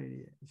 solar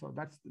radii. So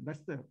that's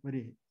the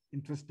very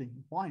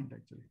interesting point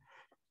actually.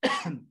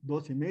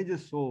 Those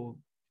images show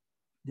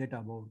jet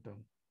about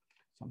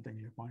something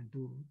like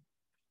 0.2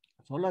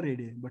 solar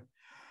radii, but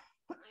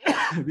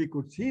we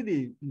could see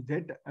the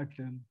jet at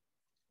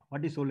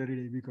 40 solar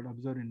radii. We could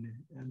observe in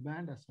the L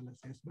band as well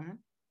as S band.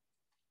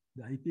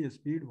 The IPS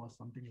speed was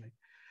something like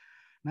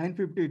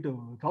 950 to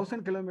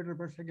 1000 kilometers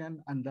per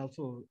second, and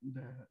also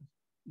the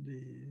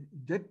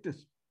jet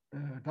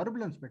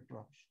turbulence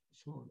spectra.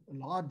 So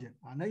large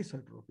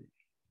anisotropy.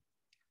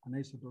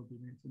 Anisotropy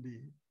means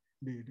the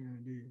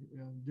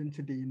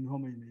density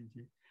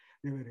inhomogeneity.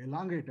 They were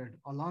elongated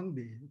along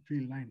the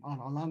field line or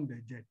along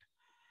the jet.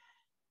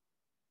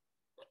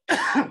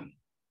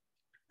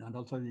 And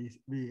also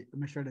we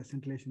measured a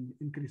scintillation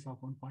increase of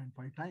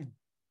 1.5 times.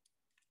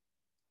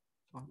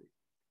 Sorry.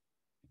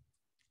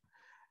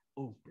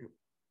 Okay.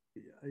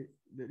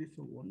 There is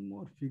one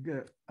more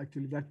figure.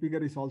 Actually, that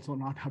figure is also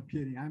not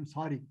appearing. I'm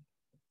sorry.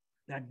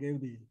 That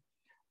gave the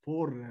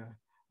 4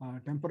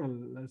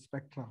 temporal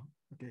spectra.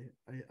 Okay,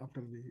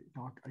 after the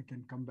talk, I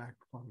can come back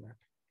for that.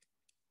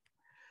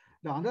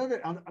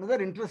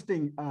 Another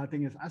interesting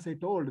thing is, as I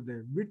told,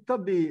 the width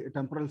of the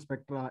temporal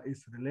spectra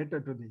is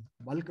related to the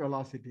bulk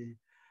velocity.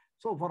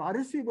 So for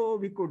Arecibo,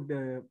 we could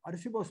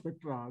Arecibo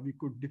spectra, we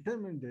could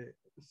determine the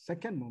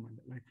second moment.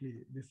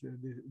 Likely, this is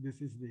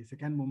the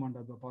second moment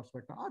of the power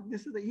spectrum.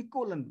 This is the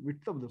equivalent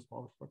width of this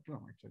power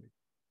spectrum actually.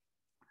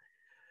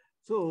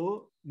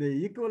 So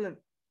the equivalent,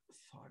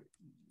 sorry,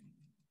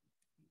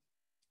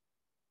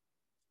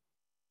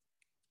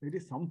 there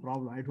is some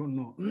problem. I don't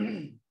know.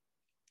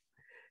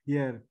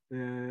 Here,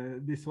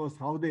 this was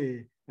how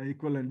the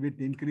equivalent width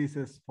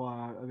increases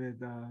for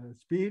with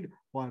speed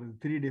for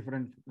three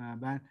different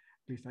bands.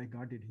 At least I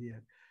got it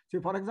here.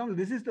 So, for example,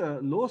 this is the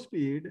low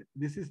speed.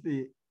 This is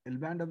the L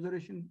band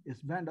observation,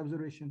 S band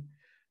observation.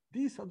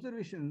 These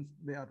observations,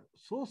 they are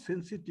so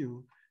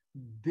sensitive.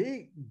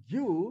 They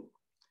give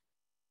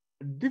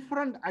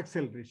different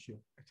axial ratio.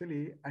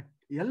 Actually, at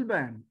L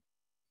band,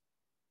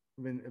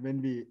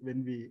 when we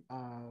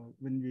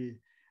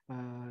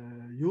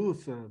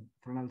use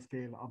Fresnel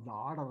scale of the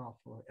order of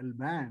L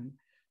band,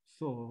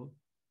 so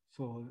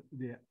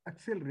the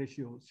axial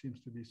ratio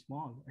seems to be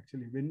small.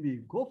 Actually, when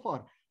we go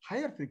for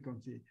higher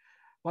frequency,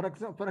 for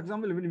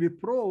example, when we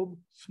probe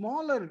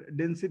smaller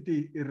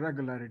density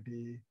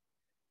irregularity,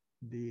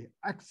 the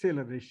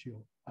axial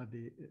ratio,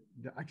 the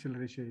axial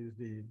ratio is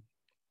the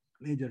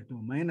major to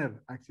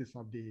minor axis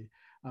of the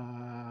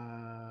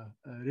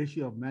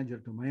ratio of major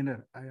to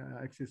minor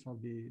axis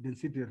of the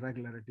density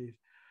irregularities.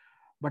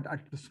 But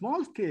at the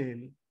small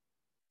scale,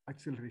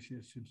 axial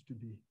ratio seems to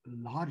be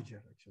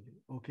larger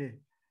actually. Okay,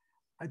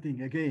 I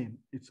think again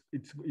it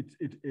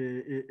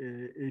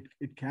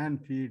can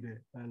feed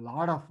a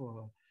lot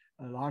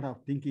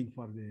of thinking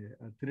for the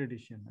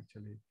theoretician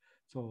actually.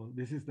 So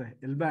this is the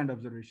L band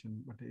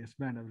observation, but the S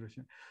band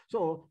observation.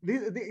 So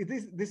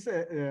this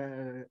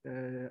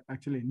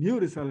actually new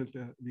result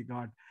we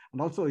got,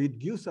 and also it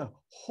gives a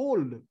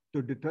hold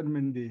to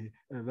determine the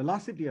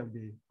velocity of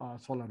the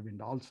solar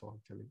wind also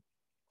actually.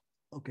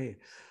 Okay,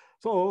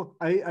 so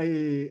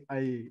I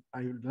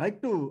would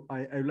like to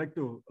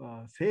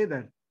say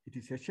that it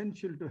is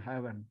essential to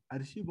have an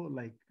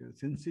Arecibo-like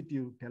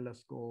sensitive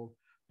telescope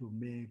to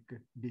make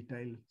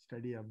detailed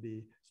study of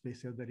the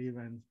space weather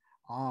events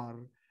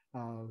or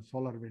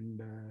solar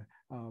wind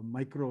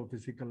micro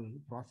physical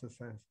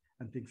processes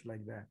and things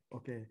like that.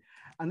 Okay,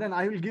 and then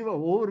I will give an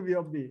overview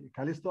of the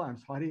Callisto. I'm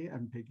sorry,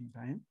 I'm taking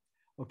time.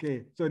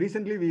 Okay, so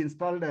recently we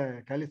installed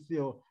a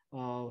Callisto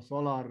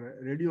solar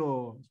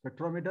radio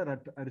spectrometer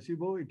at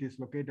Arecibo. It is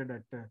located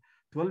at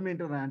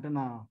 12-meter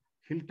antenna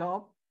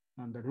hilltop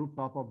on the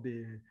rooftop of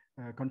the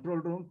control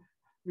room.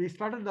 We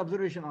started the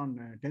observation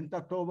on 10th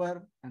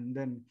October, and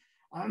then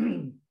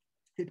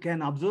it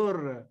can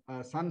observe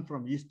sun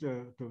from east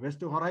to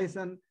west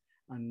horizon,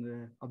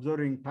 and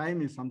observing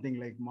time is something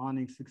like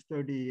morning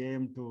 6:30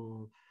 a.m.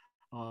 to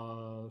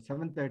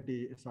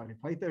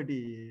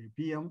 5:30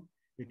 p.m.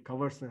 It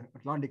covers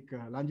Atlantic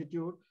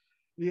longitude.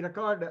 We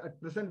record at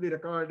present. We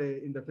record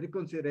in the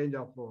frequency range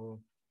of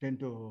 10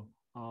 to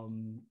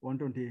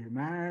 120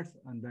 Hz,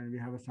 and then we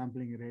have a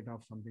sampling rate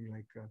of something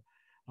like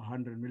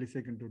 100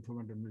 millisecond to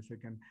 200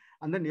 millisecond.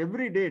 And then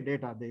everyday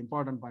data, the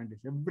important point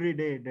is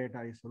everyday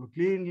data is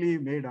cleanly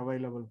made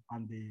available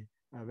on the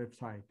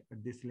website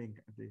at this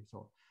link.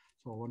 So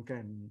one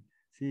can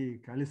see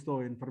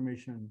Callisto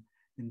information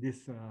in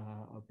this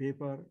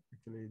paper.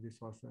 Actually, this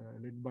was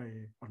led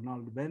by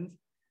Arnold Benz,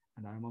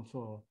 and I'm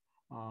also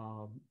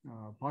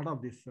part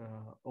of this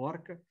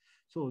work.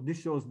 So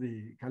this shows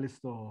the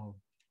Callisto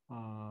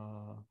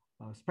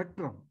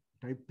spectrum,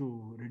 type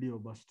 2 radio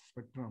burst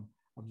spectrum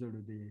observed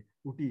with the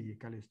UT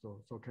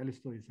Callisto. So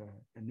Callisto is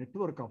a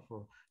network of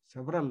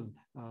several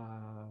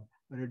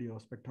radio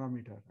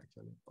spectrometer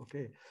actually.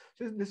 Okay,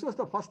 so this was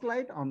the first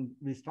light on.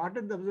 We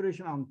started the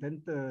observation on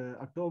 10th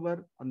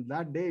October. On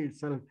that day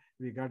itself,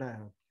 we got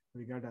a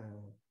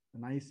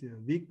nice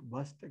weak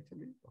burst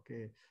actually.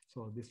 Okay,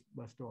 so this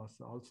burst was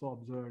also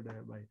observed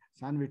by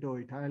San Vito,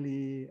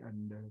 Italy,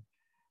 and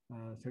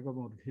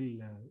Sagamore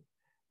Hill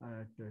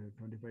at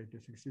 25 to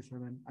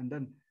 67, and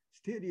then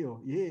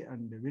stereo A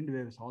and wind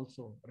waves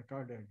also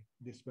recorded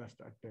this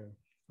burst at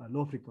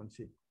low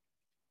frequency.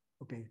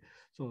 Okay,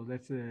 so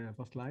that's the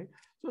first slide.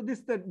 So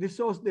this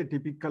shows the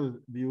typical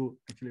view.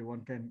 Actually,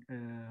 one can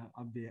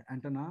of the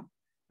antenna,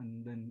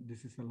 and then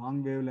this is a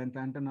long wavelength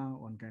antenna.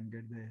 One can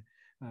get the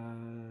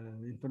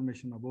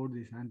information about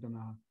this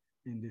antenna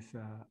in this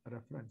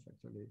reference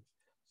actually.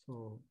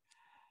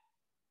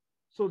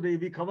 So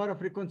we cover a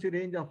frequency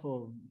range of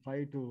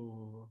 5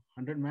 to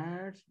 100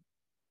 Hz.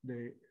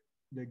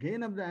 The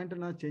gain of the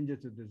antenna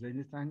changes with the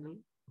zenith angle.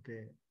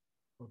 Okay.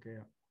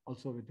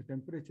 Also with the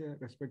temperature,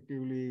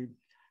 respectively,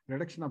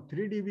 reduction of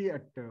 3 dB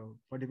at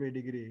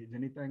 45-degree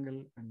zenith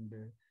angle, and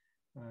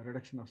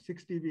reduction of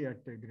 6 dB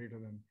at greater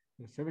than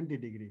 70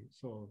 degree.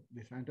 So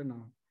this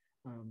antenna,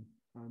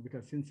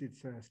 because since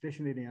it's a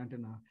stationary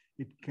antenna,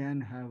 it can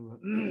have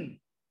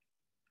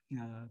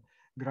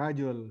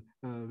gradual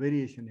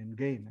variation in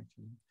gain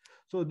actually.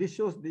 So this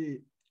shows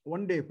the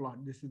one-day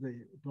plot. This is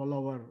the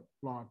 12-hour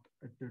plot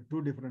at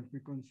 2 different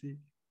frequency.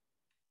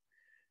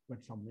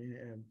 But so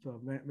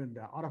when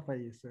the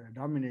RFI is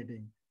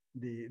dominating,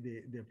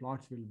 the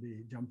plots will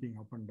be jumping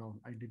up and down.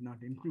 I did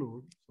not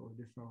include, so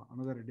this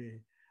another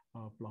day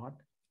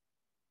plot.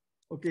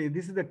 Okay,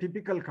 this is the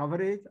typical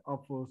coverage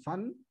of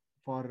sun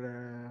for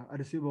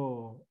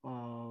Arecibo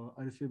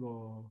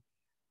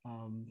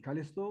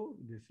Callisto.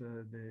 This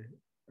the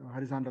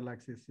horizontal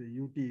axis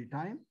UT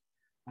time,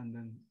 and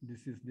then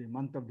this is the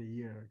month of the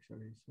year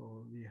actually.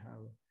 So we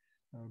have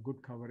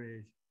good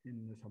coverage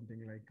in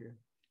something like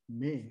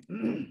May.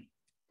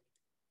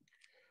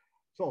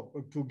 So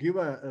to give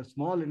a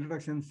small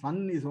introduction,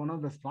 sun is one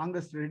of the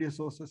strongest radio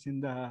sources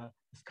in the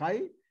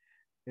sky.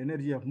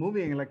 Energy of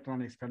moving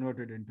electronics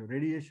converted into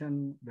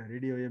radiation. The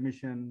radio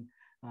emission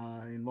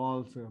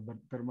involves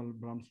thermal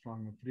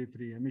Bromstrong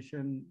free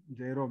emission,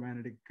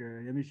 gyromagnetic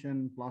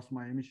emission,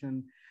 plasma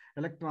emission,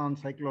 electron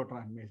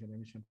cyclotron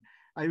emission.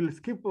 I will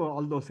skip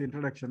all those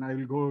introduction. I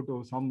will go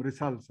to some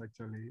results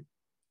actually.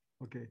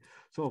 Okay,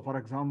 so for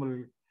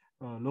example,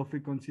 low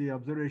frequency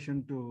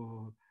observation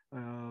to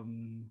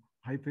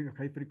high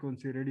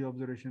frequency radio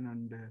observation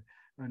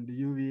and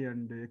UV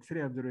and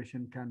X-ray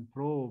observation can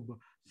probe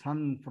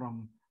sun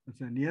from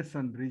near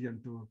sun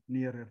region to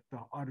near Earth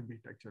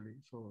orbit actually.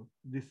 So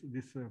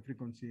this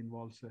frequency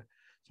involves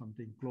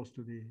something close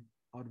to the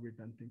orbit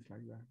and things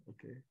like that.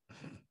 Okay.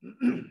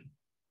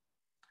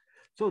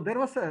 So there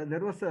was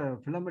a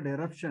filament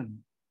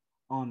eruption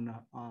on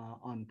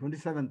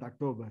 27th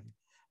October.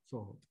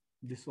 So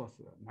this was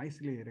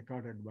nicely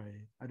recorded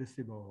by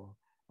Arecibo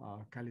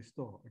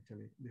Callisto.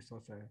 Actually, this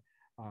was a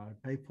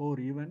type 4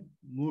 event,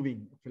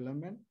 moving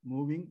filament,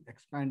 moving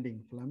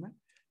expanding filament.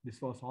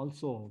 This was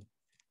also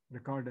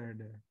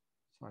recorded.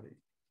 Sorry,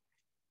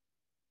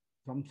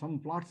 some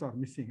plots are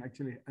missing.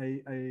 Actually,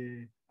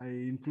 I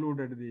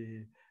included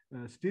the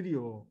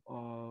stereo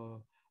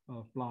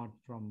plot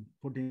from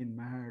 14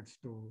 MHz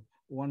to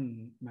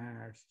 1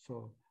 MHz.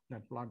 So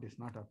that plot is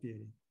not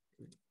appearing.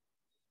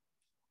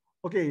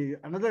 Okay,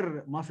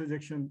 another mass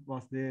ejection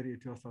was there.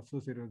 It was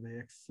associated with the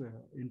X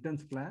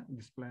intense flare.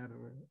 This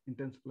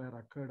intense flare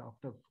occurred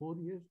after 4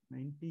 years,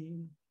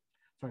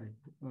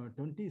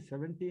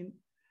 2017.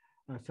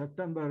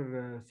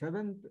 September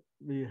 7th,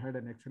 we had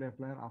an X-ray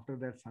flare. After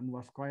that, sun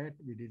was quiet.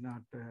 We did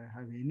not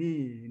have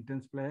any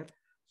intense flare.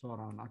 So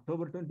on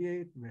October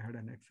 28th, we had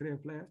an X-ray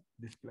flare.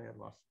 This flare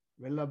was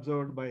well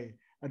observed by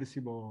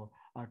Arecibo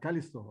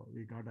Callisto.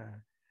 We got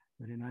a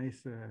very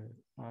nice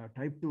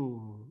type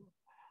 2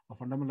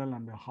 fundamental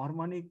and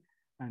harmonic,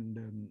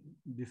 and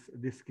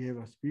this gave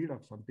a speed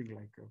of something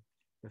like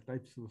the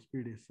type 2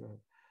 speed is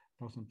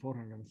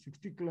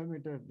 1,460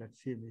 kilometers. That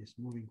CME is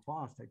moving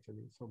fast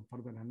actually. So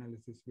further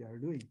analysis we are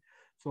doing.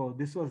 So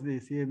this was the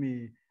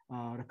CME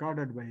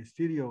recorded by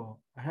stereo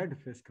ahead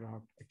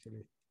spacecraft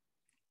actually.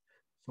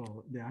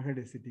 So the ahead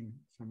is sitting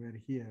somewhere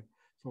here.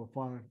 So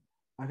for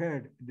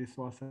ahead, this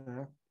was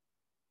a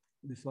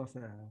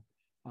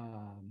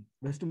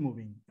west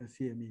moving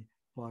CME.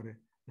 For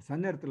the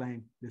sun-earth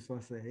line, this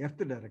was a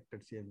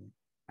earth-directed CME,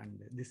 and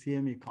the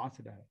CME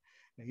caused an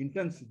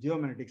intense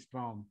geomagnetic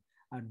storm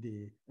at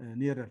the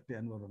near-earth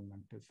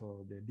environment.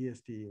 So the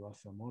DST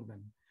was more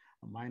than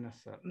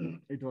minus.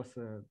 It was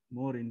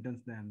more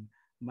intense than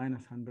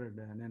minus 100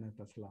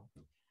 nanotesla.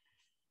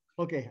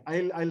 Okay,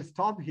 I'll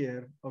stop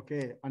here.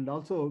 Okay, and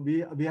also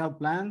we have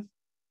plans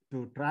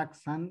to track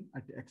sun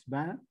at X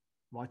band.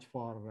 Watch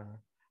for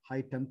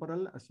high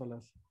temporal as well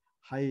as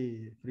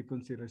high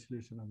frequency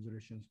resolution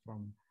observations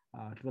from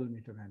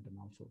 12-meter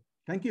antenna also.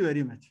 Thank you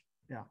very much.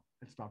 Yeah,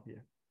 I'll stop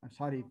here. I'm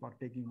sorry for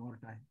taking more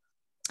time.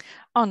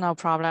 Oh, no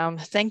problem.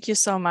 Thank you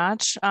so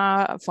much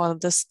for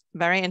this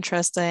very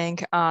interesting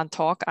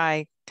talk.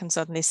 I can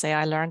certainly say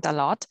I learned a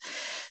lot.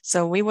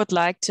 So we would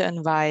like to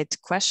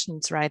invite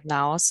questions right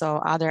now. So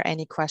are there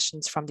any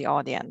questions from the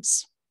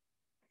audience?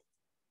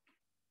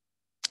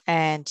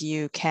 And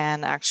you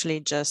can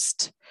actually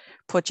just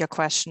put your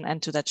question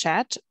into the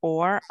chat,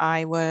 or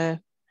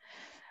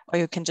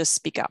you can just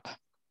speak up.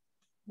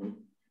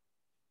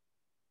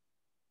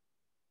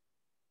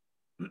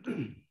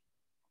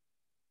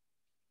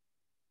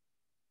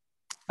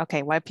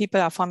 Okay, while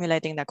people are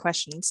formulating their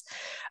questions,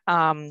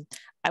 I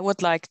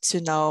would like to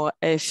know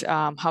if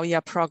how you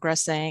are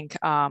progressing,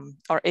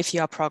 or if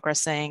you are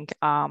progressing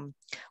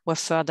with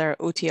further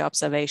UT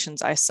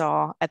observations. I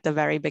saw at the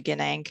very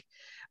beginning,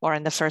 or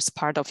in the first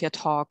part of your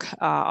talk,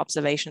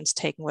 observations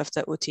taken with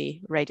the UT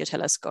radio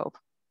telescope.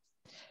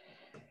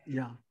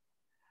 Yeah,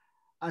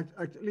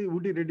 actually,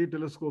 UT radio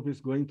telescope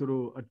is going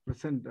through at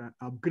present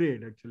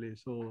upgrade actually.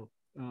 So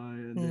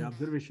the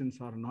observations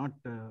are not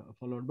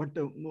followed, but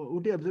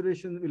UT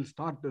observation will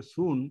start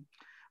soon.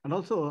 And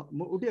also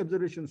UT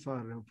observations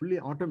are fully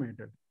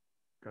automated,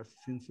 because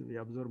since we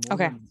observe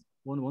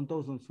more than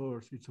 1,000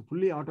 sources, it's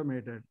fully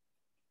automated.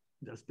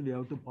 Just we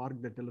have to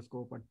park the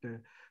telescope at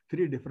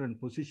 3 different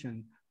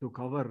positions to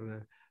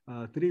cover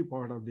 3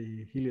 parts of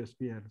the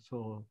heliosphere.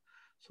 So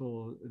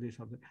these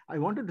are I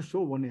wanted to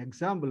show one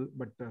example,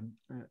 but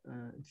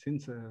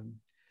since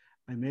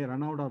I may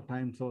run out of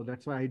time, so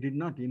that's why I did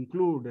not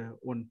include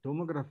one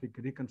tomographic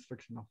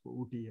reconstruction of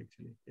UT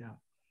actually. Yeah.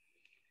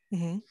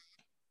 Mm-hmm.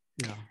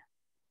 Yeah.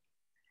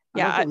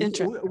 And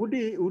Yeah, also,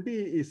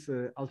 UTI is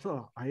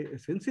also a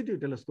sensitive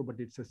telescope, but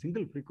it's a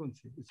single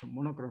frequency. It's a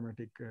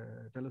monochromatic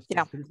telescope,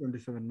 yeah.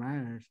 327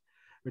 minutes,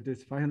 which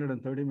is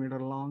 530-meter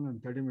long and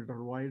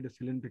 30-meter wide,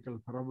 cylindrical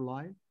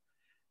paraboloid.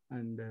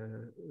 And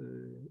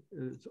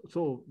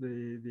so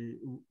the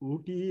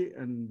UTI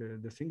and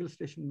the single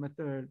station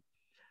method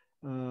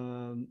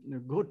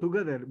go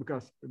together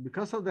because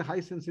of the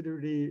high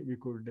sensitivity, we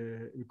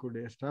could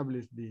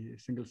establish the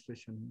single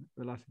station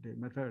velocity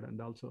method, and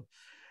also.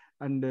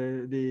 And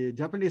the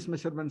Japanese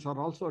measurements are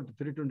also at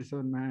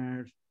 327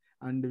 minutes.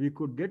 And we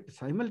could get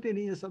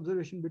simultaneous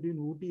observation between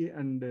UTI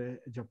and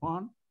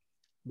Japan,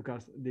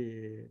 because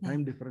the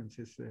time difference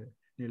is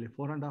nearly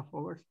 4.5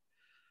 hours.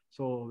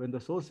 So when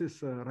the source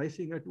is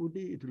rising at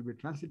UTI, it will be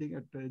transiting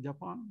at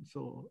Japan.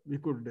 So we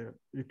could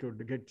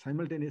get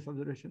simultaneous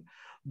observation.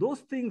 Those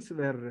things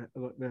were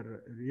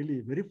really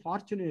very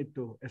fortunate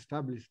to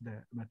establish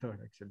the method,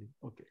 actually.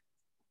 Okay.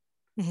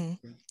 Yeah.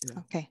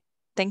 Okay,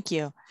 thank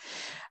you.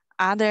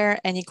 Are there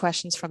any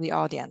questions from the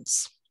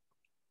audience?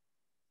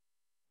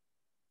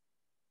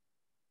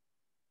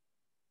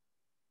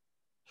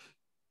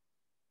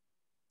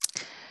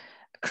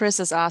 Chris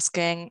is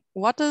asking,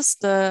 what is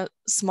the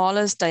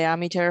smallest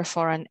diameter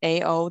for an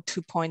AO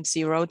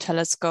 2.0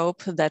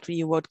 telescope that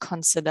you would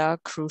consider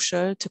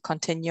crucial to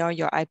continue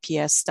your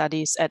IPS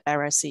studies at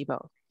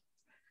Arecibo?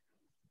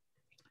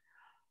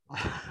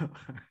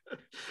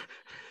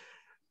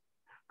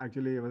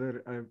 Actually,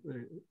 whether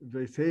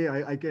they say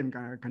I can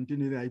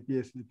continue the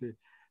IPS with it.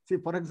 See,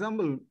 for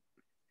example,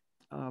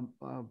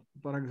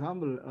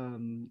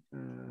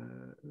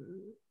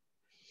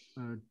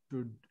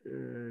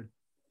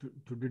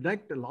 to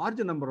detect a large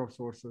number of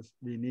sources,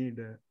 we need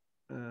a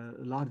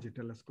large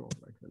telescope,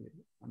 actually,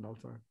 and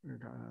also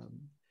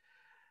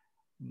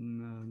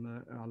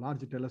a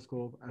large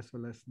telescope as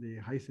well as the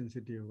high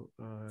sensitive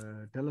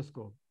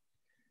telescope.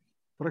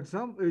 For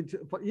example,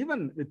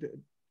 even with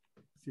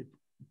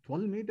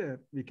 12 meter,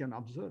 we can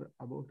observe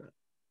about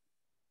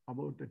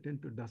 10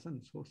 to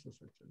dozen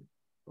sources, actually.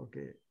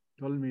 Okay,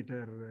 12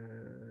 meter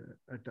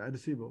at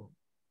Arecibo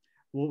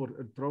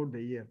throughout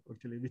the year,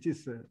 actually, which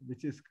is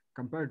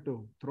compared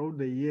to throughout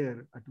the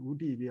year at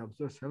UTI, we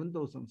observe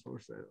 7,000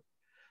 sources,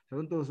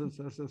 7,000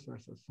 sources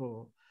versus.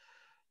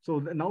 So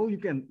now you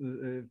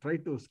can try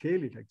to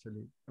scale it,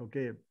 actually.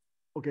 Okay,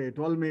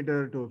 12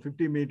 meter to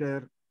 50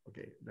 meter.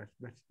 Okay,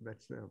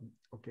 that's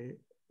okay,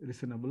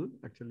 reasonable,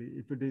 actually.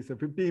 If it is a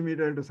 50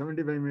 meter to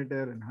 75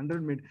 meter and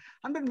 100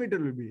 meter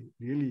will be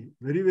really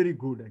very, very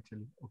good,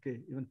 actually. Okay,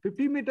 even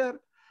 50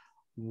 meter,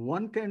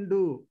 one can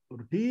do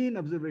routine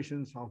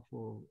observations of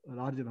a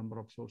large number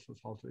of sources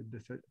also if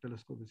the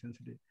telescope is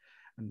sensitive.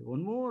 And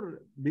one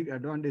more big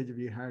advantage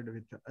we had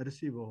with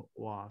Arecibo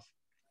was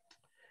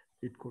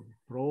it could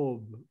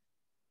probe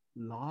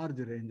large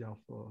range of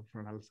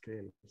Fresnel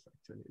scales,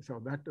 actually. So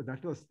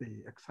that was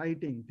the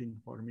exciting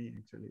thing for me,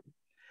 actually.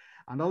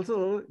 And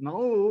also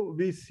now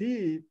we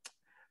see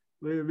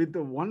with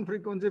the one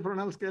frequency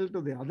Fresnel scale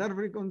to the other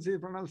frequency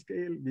Fresnel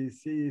scale, we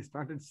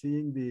started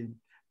seeing the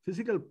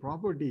physical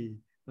property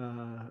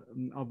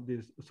of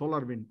this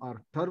solar wind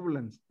or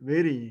turbulence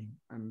varying,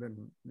 and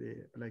then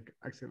the like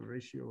axial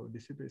ratio,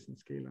 dissipation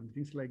scale, and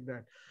things like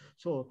that.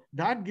 So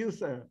that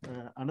gives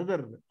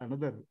another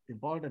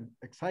important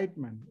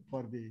excitement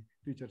for the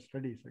future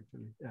studies,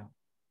 actually. Yeah.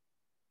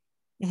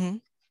 Mm-hmm.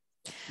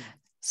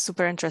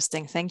 Super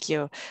interesting. Thank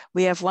you.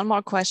 We have one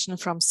more question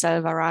from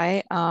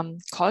Selvarai.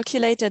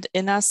 Calculated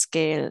inner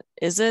scale,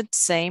 is it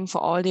same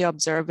for all the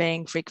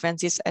observing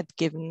frequencies at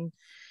given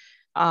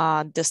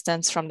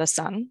distance from the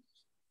sun?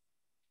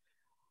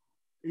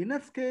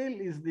 Inner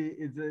scale is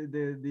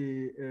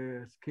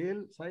the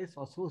scale size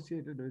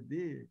associated with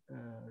the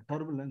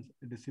turbulence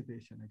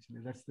dissipation, actually.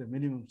 That's the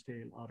minimum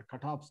scale or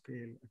cutoff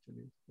scale,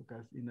 actually,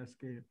 because inner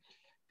scale,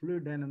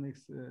 fluid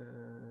dynamics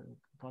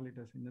call it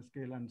as inner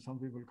scale, and some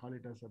people call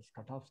it as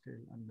cutoff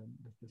scale, and then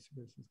the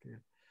dissipation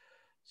scale.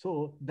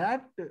 So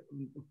that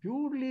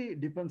purely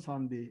depends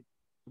on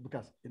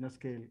because inner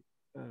scale,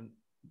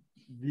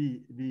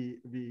 we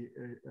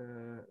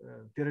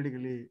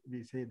theoretically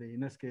we say the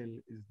inner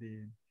scale is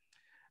the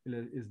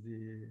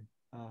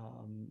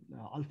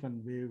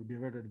Alphen wave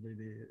divided by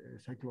the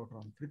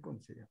cyclotron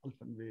frequency,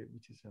 Alphen wave,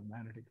 which is a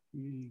magnetic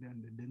field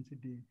and the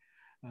density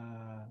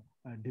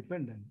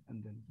dependent,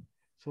 and then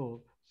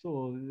so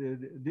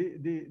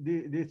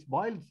this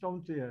boils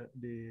down to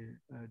the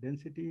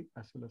density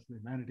as well as the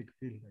magnetic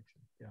field,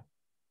 actually. Yeah.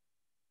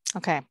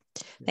 Okay,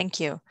 thank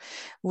you.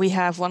 We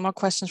have one more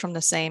question from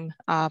the same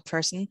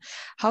person.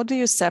 How do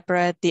you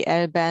separate the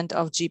L-band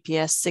of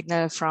GPS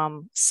signal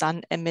from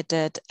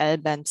sun-emitted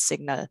L-band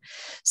signal?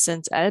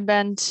 Since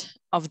L-band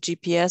of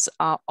GPS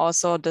are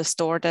also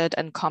distorted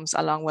and comes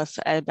along with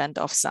L-band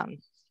of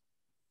sun.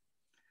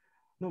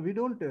 No, we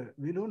don't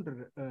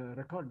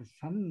record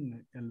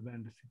sun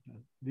L-band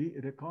signal. We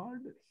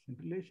record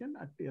scintillation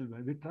at the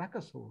L-band. We track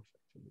a source,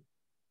 actually.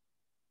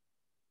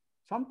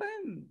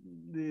 Sometimes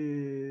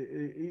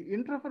the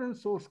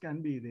interference source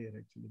can be there,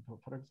 actually.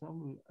 For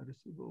example,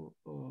 Arecibo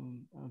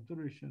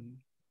observation,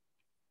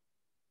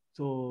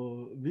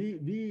 So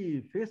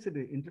we faced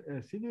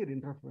a severe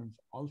interference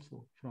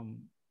also from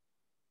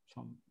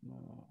some,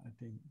 I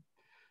think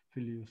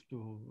Phil used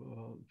to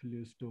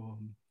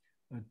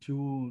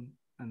tune,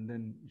 and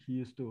then he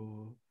used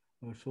to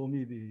show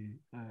me the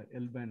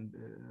L-band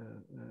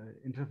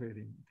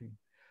interfering thing.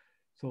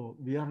 So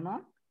we are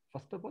not,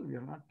 first of all, we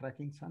are not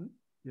tracking sun.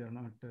 We are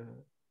not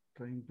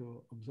trying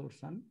to observe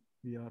sun.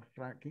 We are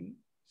tracking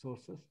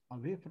sources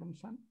away from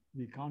sun.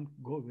 We can't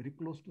go very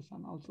close to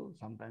sun also.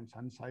 Sometimes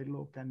sun side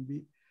lobe can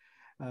be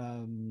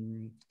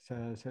so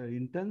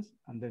intense,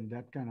 and then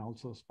that can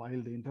also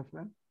spoil the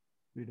interference.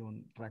 We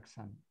don't track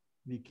sun.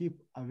 We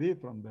keep away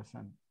from the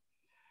sun.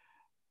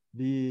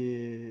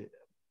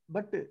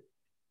 But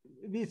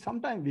we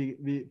sometimes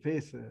we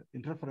face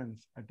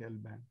interference at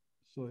L-band.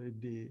 So if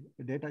the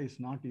data is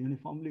not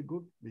uniformly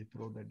good, we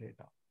throw the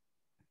data.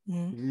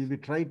 Mm. We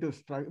try to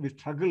we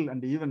struggle,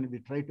 and even we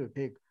try to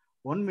take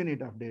 1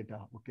 minute of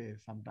data. Okay,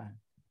 sometimes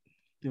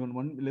even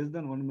less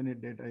than 1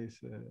 minute data is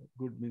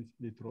good, means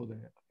we throw the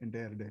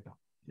entire data.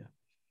 Yeah.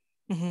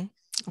 Mm-hmm.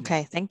 Okay,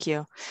 yeah. Thank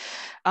you.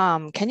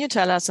 Can you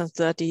tell us in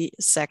 30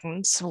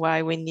 seconds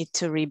why we need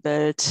to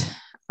rebuild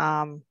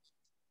the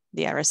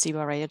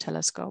Arecibo radio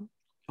telescope?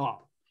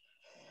 Oh,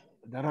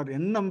 there are a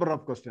number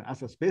of questions.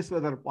 As a space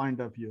weather point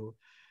of view,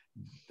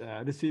 the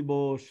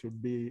Arecibo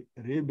should be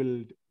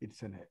rebuilt.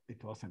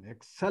 It was an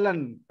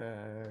excellent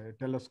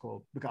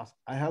telescope, because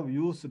I have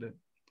used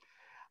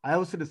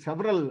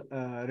several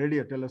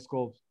radio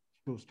telescopes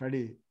to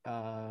study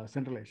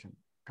scintillation.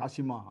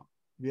 Kashima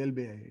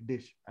VLBI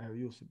dish I have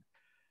used.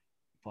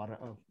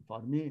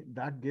 For me,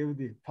 that gave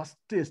the first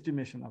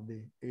estimation of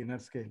the inner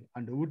scale.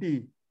 And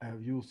UTI I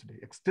have used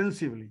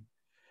extensively.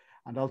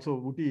 And also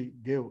UTI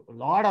gave a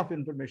lot of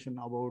information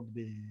about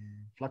the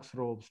flux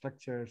rope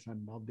structures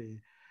and of the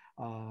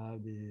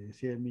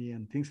CME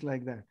and things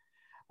like that.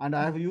 And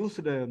I have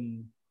used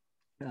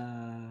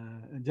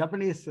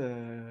Japanese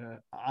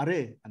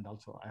array, and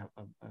also I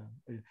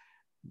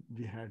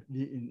have,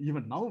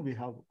 even now we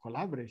have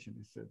collaboration.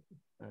 It's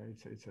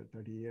a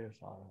 30 years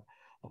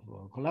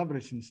of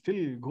collaboration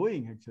still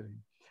going actually.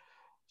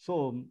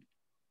 So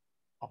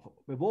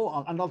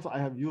and also I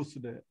have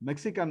used the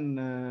Mexican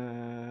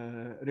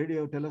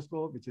radio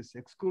telescope, which is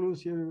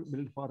exclusive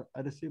built for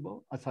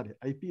Arecibo,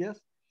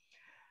 IPS.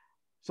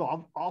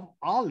 So of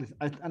all this,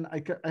 I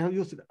have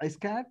used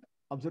ISCAT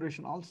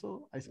observation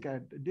also,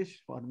 ISCAT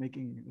dish for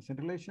making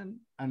scintillation,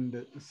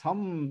 and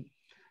some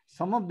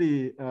of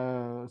the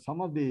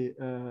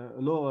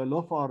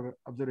low for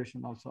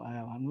observation also I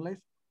have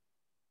analyzed.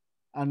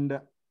 And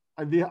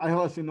I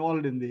was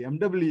involved in the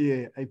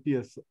MWA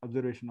IPS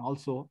observation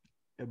also.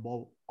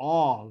 Above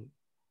all,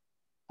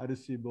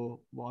 Arecibo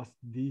was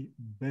the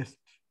best,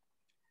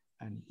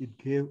 and it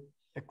gave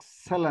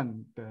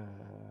excellent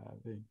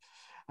thing.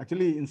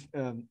 Actually,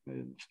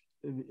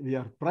 we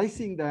are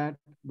pricing that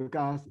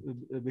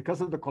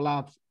because of the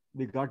collapse,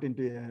 we got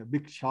into a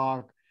big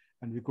shock,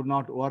 and we could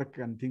not work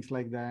and things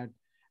like that.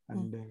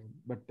 And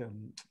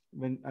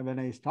when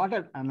I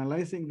started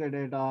analyzing the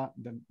data,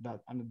 then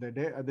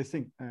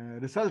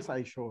results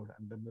I showed,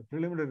 and then the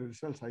preliminary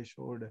results I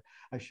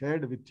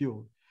shared with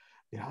you,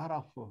 they are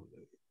of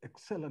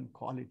excellent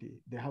quality.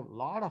 They have a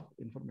lot of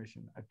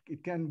information.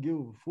 It can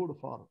give food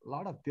for a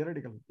lot of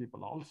theoretical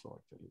people also,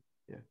 actually.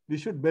 Yeah, we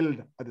should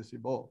build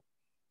Arecibo.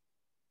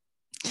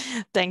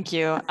 Thank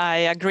you. I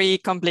agree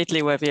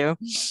completely with you.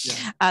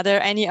 Yeah. Are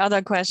there any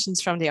other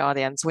questions from the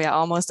audience? We are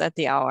almost at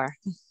the hour.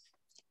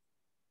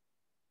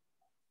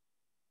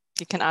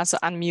 You can also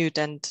unmute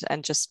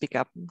and just speak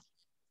up.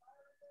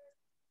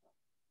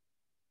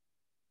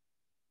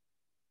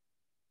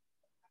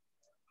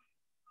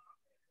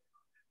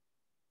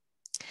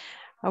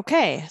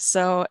 Okay,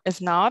 so if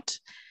not,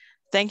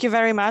 thank you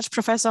very much,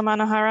 Professor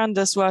Manoharan.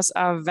 This was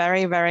a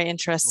very, very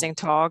interesting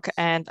talk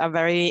and a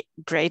very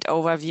great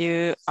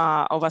overview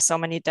over so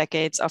many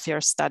decades of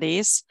your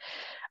studies.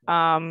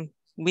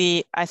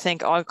 We, I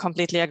think, all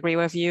completely agree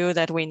with you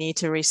that we need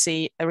to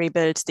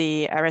rebuild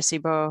the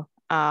Arecibo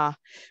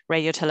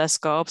radio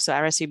telescope, so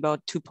Arecibo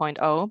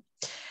 2.0.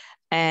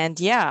 And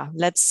yeah,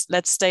 let's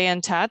stay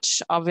in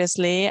touch,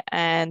 obviously.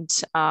 And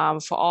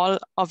for all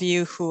of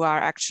you who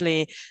are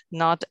actually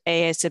not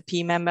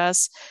ASAP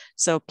members,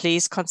 so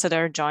please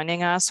consider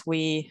joining us.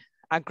 We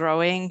are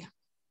growing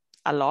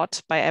a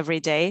lot by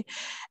every day.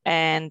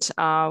 And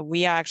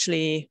we are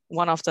actually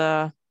one of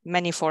the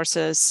many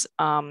forces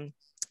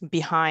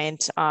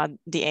behind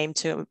the aim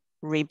to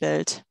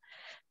rebuild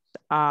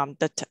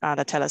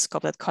the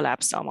telescope that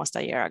collapsed almost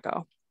a year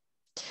ago.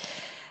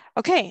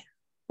 Okay,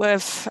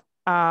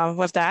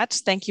 with that,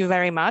 thank you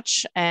very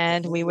much,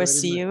 and we will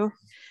see you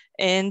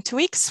in 2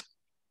 weeks.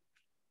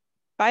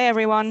 Bye,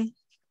 everyone.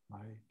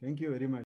 Bye. Thank you very much.